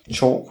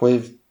 chalk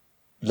with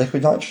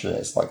liquid nitrogen.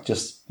 It's like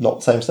just not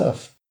the same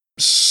stuff.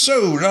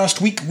 So,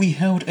 last week we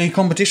held a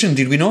competition,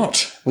 did we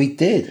not? We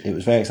did. It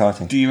was very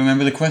exciting. Do you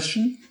remember the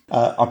question?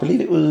 I believe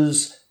it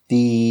was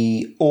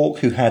the orc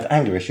who had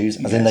anger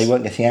issues, as in they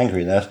weren't getting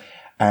angry enough.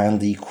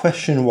 And the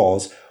question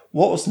was,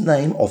 what was the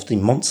name of the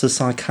monster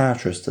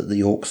psychiatrist that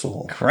the orc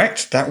saw?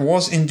 Correct. That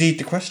was indeed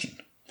the question.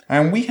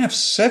 And we have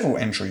several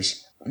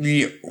entries.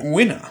 The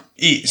winner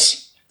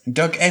is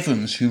Doug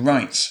Evans, who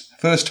writes,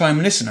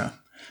 first-time listener.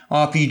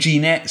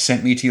 RPGNet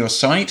sent me to your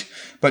site,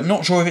 but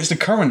not sure if it's the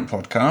current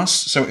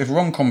podcast, so if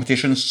wrong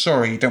competition,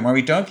 sorry, don't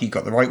worry, Doug, you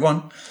got the right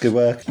one. Good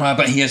work.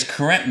 But he has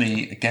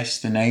correctly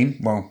guessed the name,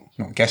 well,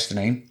 not guessed the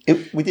name.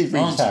 We did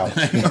read it out.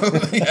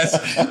 Yes,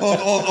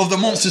 of the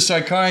monster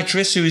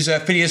psychiatrist, who is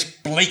Phineas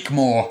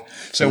Blakemore.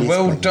 So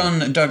well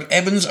done, Doug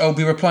Evans. I'll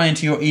be replying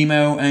to your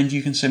email, and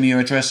you can send me your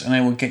address, and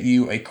I will get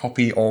you a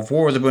copy of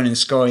War of the Burning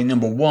Sky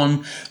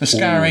 #1, The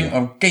Scouring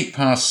of Gate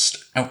Pass,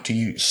 out to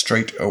you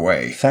straight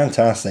away.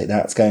 Fantastic.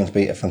 That's going to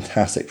be a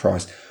fantastic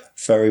prize.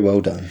 Very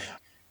well done.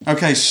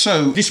 Okay,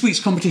 so this week's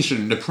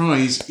competition, the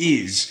prize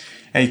is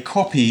a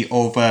copy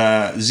of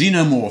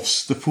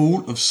Xenomorphs, The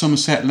Fall of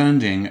Somerset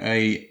Landing,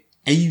 a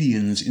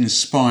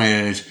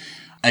aliens-inspired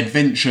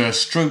adventure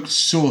stroke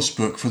source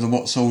book for the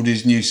What's Old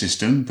Is New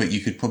system, but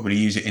you could probably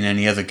use it in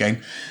any other game.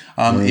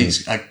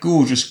 It's a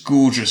gorgeous,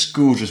 gorgeous,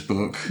 gorgeous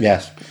book.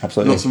 Yes,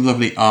 absolutely. Lots of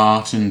lovely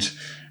art and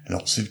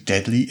lots of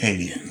deadly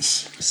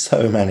aliens.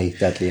 So many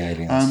deadly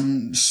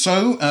aliens.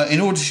 So, in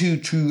order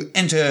to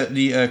enter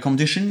the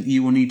competition,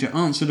 you will need to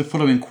answer the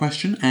following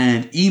question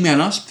and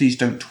email us. Please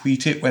don't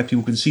tweet it where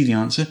people can see the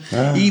answer.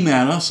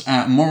 Email us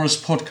at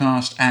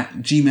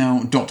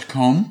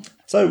morrispodcast@gmail.com.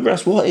 So,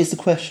 Russ, what is the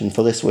question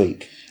for this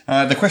week?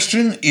 The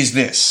question is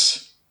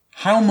this.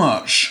 How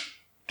much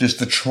does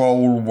the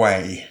troll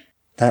weigh?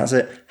 That's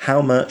it.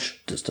 How much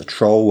does the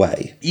troll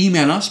weigh?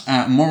 Email us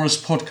at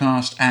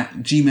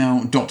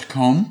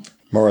morrispodcast@gmail.com.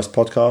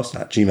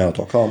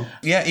 morrispodcast@gmail.com.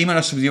 Yeah, email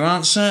us with your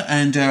answer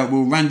and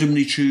we'll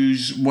randomly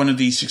choose one of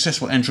the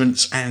successful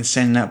entrants and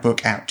send that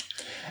book out.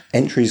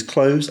 Entries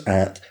close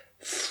at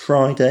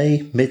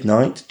Friday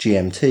midnight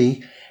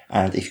GMT,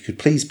 and if you could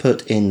please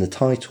put in the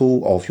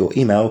title of your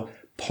email,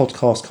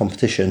 podcast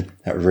competition,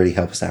 that would really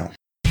help us out.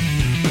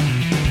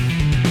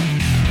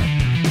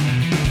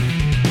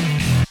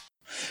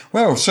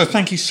 Well, so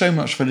thank you so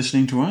much for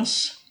listening to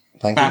us.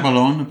 Thank you. Babble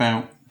on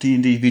about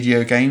D&D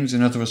video games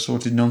and other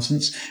assorted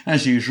nonsense.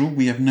 As usual,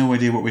 we have no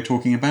idea what we're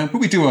talking about, but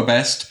we do our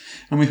best,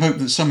 and we hope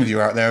that some of you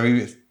out there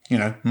are,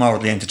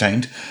 mildly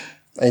entertained.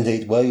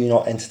 Indeed, were you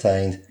not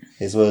entertained?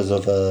 His words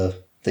of the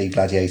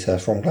Gladiator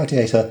from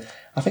Gladiator.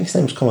 I think his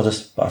name was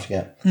Commodus, but I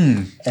forget.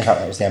 In fact,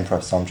 that was the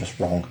Emperor, so I'm just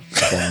wrong.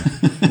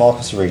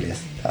 Marcus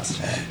Aurelius. That's his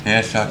name.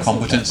 Yes, our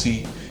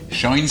competency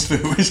shines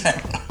through as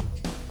ever.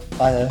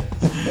 I know.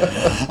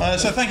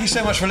 So thank you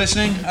so much for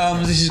listening.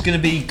 This is going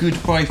to be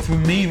goodbye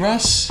from me,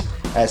 Russ.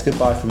 It's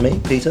goodbye from me,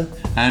 Peter.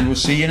 And we'll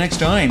see you next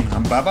time.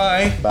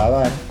 Bye-bye.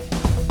 Bye-bye.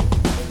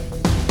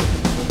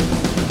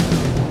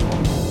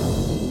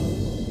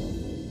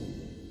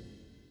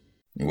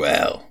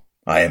 Well,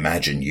 I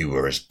imagine you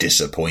were as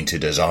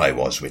disappointed as I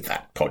was with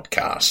that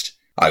podcast.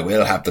 I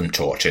will have them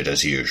tortured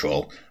as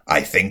usual.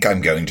 I think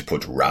I'm going to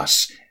put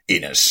Russ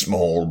in a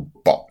small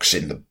box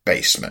in the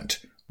basement,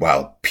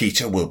 while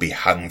Peter will be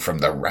hung from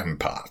the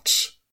ramparts.